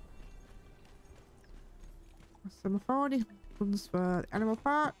 Some horny horns for the animal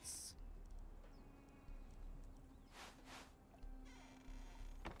parts.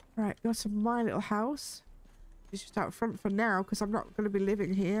 Right, go to my little house. It's just out front for now because I'm not going to be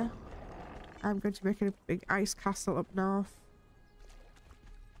living here. I'm going to make a big ice castle up north.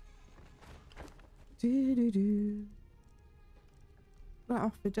 Do. That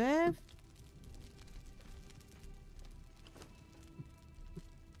off for Dave.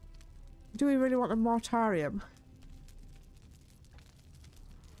 Do we really want a mortarium?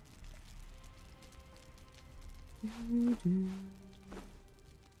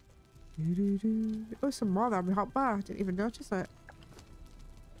 Oh, some more there on my hot bar. I didn't even notice it.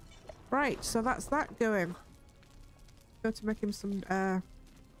 Right, so that's that going. Go to make him some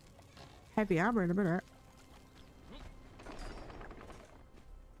heavy armor in a minute.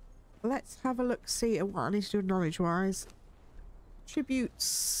 Let's have a look, see at what I need to do knowledge wise.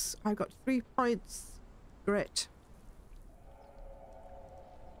 Tributes. I got 3 points. Grit.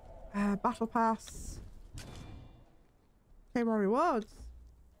 Battle pass. Okay, more rewards.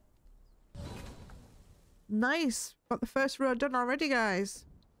 Nice. Got the first row done already, guys.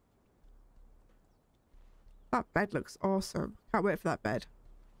 That bed looks awesome. Can't wait for that bed.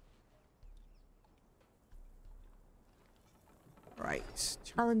 Right.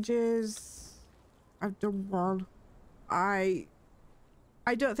 Challenges. I've done one. I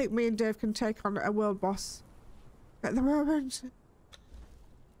don't think me and Dave can take on a world boss at the moment.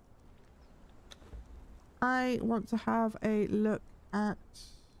 I want to have a look at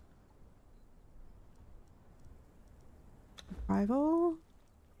survival.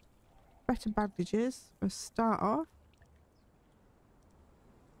 better bandages for a start off.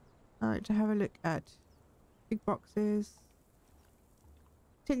 I like to have a look at big boxes.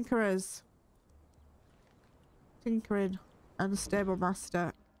 Tinkerers. Tinkering. Unstable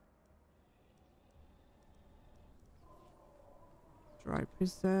master. Dry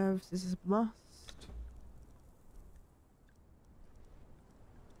preserves. This is a must.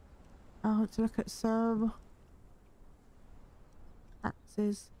 I want to look at some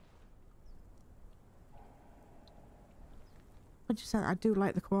axes. 100%, I do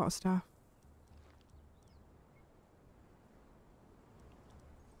like the quarterstaff.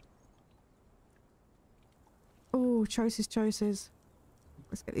 Oh, choices, choices.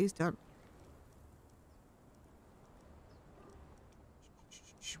 Let's get these done.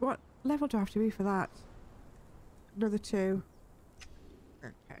 What level do I have to be for that? Another 2.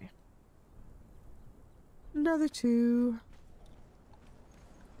 Okay. Another 2.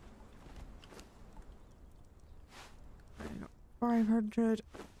 I got 500.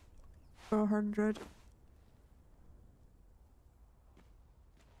 400.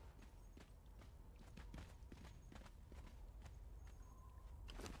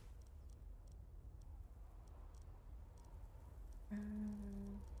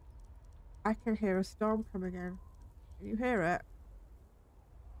 I can hear a storm coming in. Can you hear it?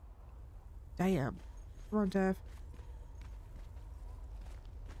 Damn. Come on, Dev.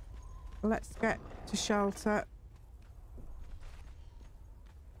 Let's get to shelter.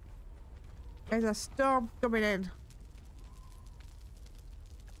 There's a storm coming in.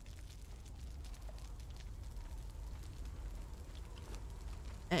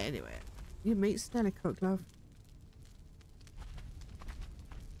 Anyway, you meet Snelly Cook, love.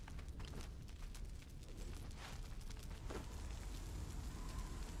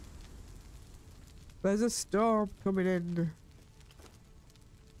 There's a storm coming in.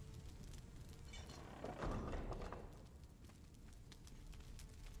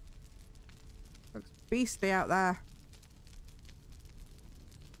 Looks beastly out there.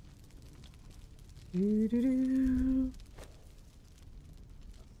 Doo-doo-doo.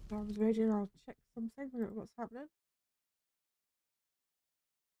 Storm's raging. I'll check something. What's happening?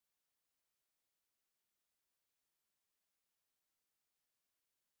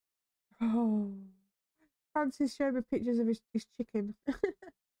 Oh. Francis showed me pictures of his chicken.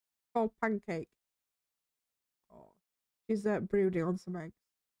 Called Pancake. Oh. She's brooding on some eggs.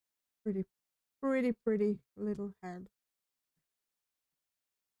 Pretty little hen.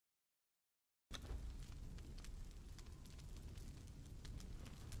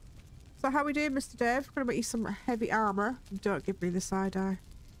 So how we doing, Mr. Dave? Gonna make you some heavy armor. Don't give me the side eye.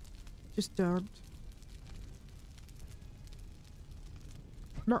 Just don't.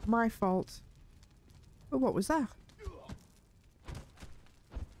 Not my fault. Oh, what was that?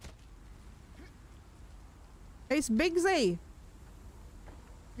 It's Big Z.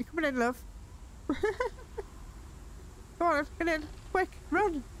 You coming in, love? Come on, get in. Quick,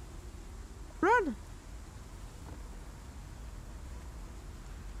 run. Run.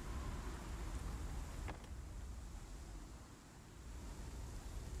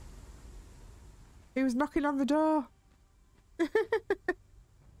 He was knocking on the door.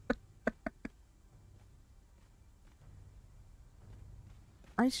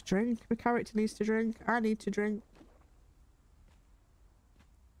 I need to drink. My character needs to drink. I need to drink.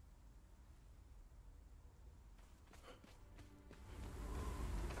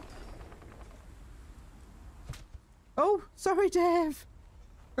 Oh, sorry, Dave.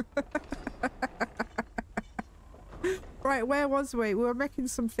 Right, where was we? We were making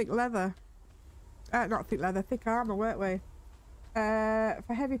some thick leather. Not thick leather, thick armor, weren't we?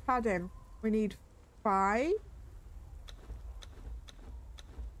 For heavy padding, we need 5.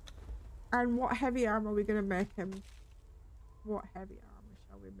 And what heavy armor are we gonna make him? What heavy armor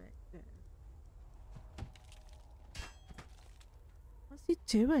shall we make this? What's he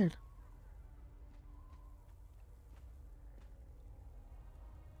doing?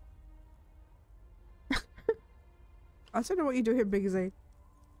 I don't know what you're doing, Big Z.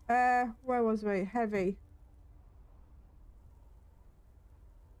 Where was we? Heavy.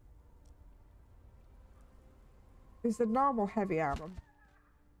 Is the normal heavy armor.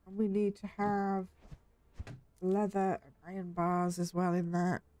 And we need to have leather and iron bars as well in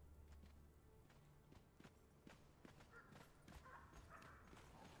that.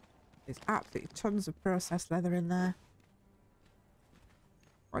 There's absolutely tons of processed leather in there.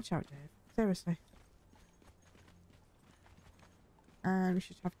 Watch out, Dave. Seriously. And we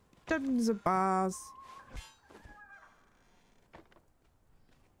should have tons of bars.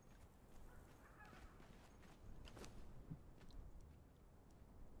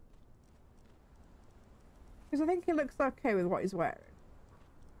 Because I think he looks okay with what he's wearing.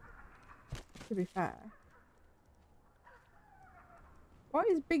 To be fair. What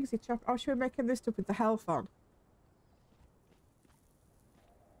is Bigsy Chop? Oh, should we make him this stuff with the health on?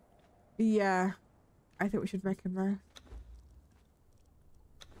 Yeah. I think we should make him there.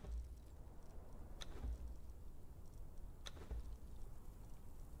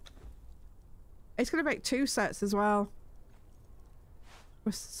 It's going to make 2 sets as well.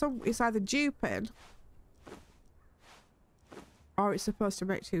 It's either duping or it's supposed to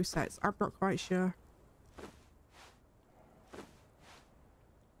make 2 sets. I'm not quite sure.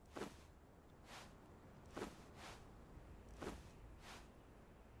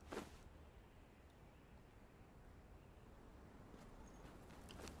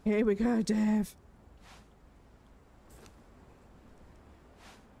 Here we go, Dave.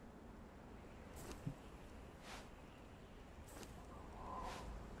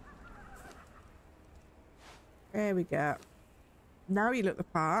 There we go. Now you look the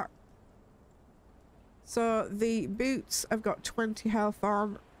part. So the boots have got 20 health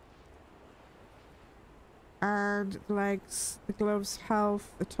on. And the legs, the gloves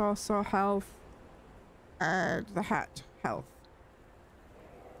health, the torso health, and the hat health.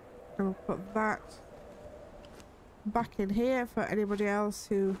 And we'll put that back in here for anybody else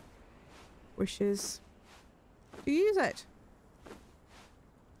who wishes to use it.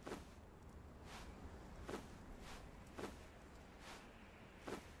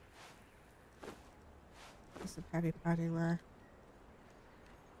 Some heavy padding there.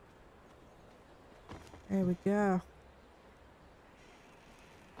 There we go.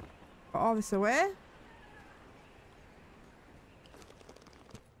 Put all this away.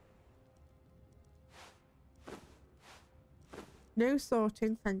 No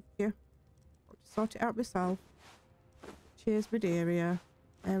sorting, thank you. I'll just sort it out myself. Cheers, my dearie.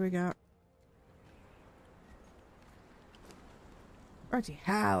 There we go. Bloody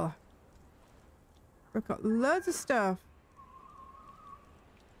hell. We've got loads of stuff.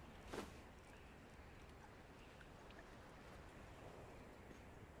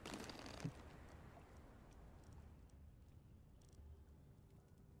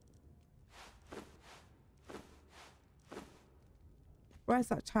 Where's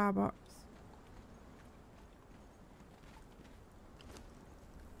that tar box?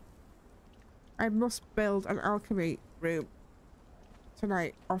 I must build an alchemy room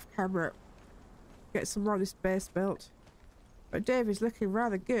tonight off camera. Get some more of this base built. But David's looking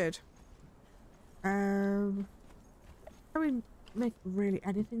rather good. Can we make really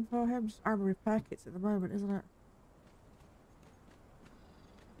anything for him? Just armor repair kits at the moment, isn't it?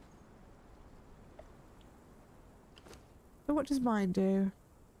 So what does mine do?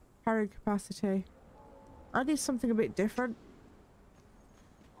 Carrying capacity. I need something a bit different.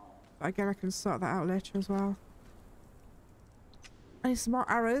 But again, I can sort that out later as well. I need some more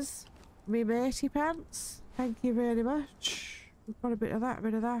arrows. Me matey pants. Thank you very much. We've got a bit of that, a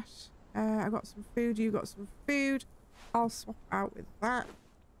bit of that. I got some food, you got some food. I'll swap out with that.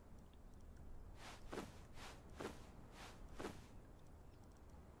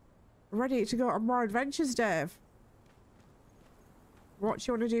 Ready to go on more adventures, Dave. What do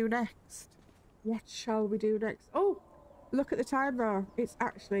you want to do next? What shall we do next? Oh, look at the time though. It's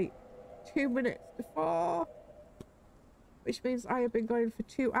actually 2 minutes to 4. Which means I have been going for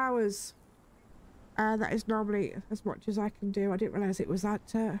 2 hours. And that is normally as much as I can do. I didn't realise it was that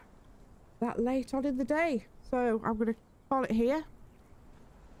late on in the day. So I'm going to call it here.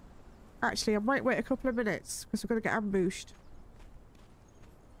 Actually, I might wait a couple of minutes because we're going to get ambushed.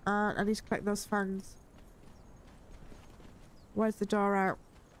 And I need to collect those fangs. Where's the door out?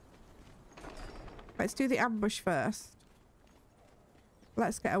 Let's do the ambush first.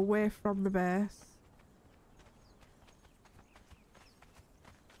 Let's get away from the base.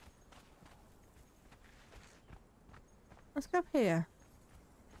 Let's go up here.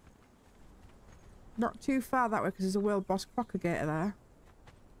 Not too far that way because there's a World Boss propagator there.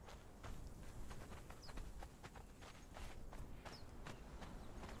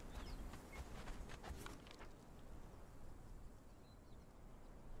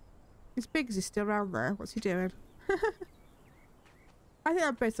 Is Biggsy still around there? What's he doing? I think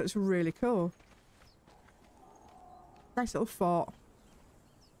that base looks really cool. Nice little fort.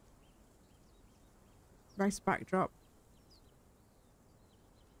 Nice backdrop.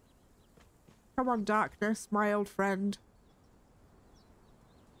 Come on, darkness, my old friend.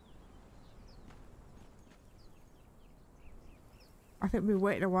 I think we'll be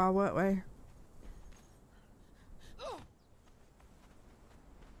waiting a while, weren't we?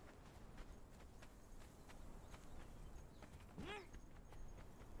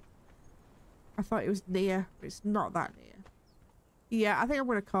 I thought it was near, but it's not that near. Yeah, I think I'm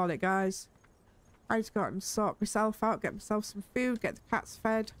going to call it, guys. I just go out and sort myself out, get myself some food, get the cats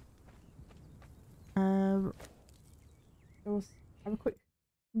fed. Have a quick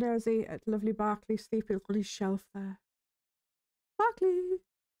nosy at lovely Barkley sleeping on his shelf there. Barkley!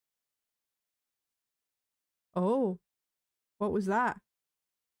 Oh, what was that?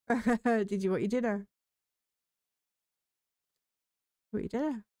 Did you want your dinner? Want your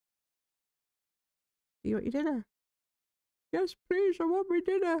dinner? Do you want your dinner? Yes, please, I want my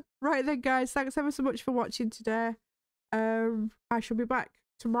dinner. Right then, guys, thanks ever so much for watching today. I shall be back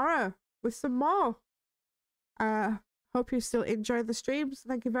tomorrow with some more. Hope you're still enjoying the streams.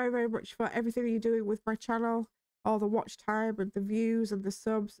 Thank you very, very much for everything you're doing with my channel, all the watch time and the views and the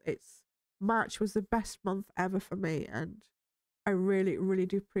subs. March was the best month ever for me, and I really, really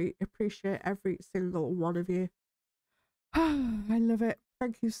do appreciate every single one of you. I love it.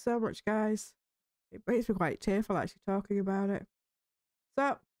 Thank you so much, guys. It makes me quite tearful actually talking about it.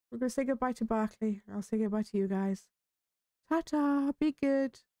 So, we're going to say goodbye to Barkley. I'll say goodbye to you guys. Ta-ta. Be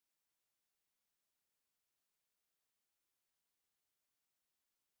good.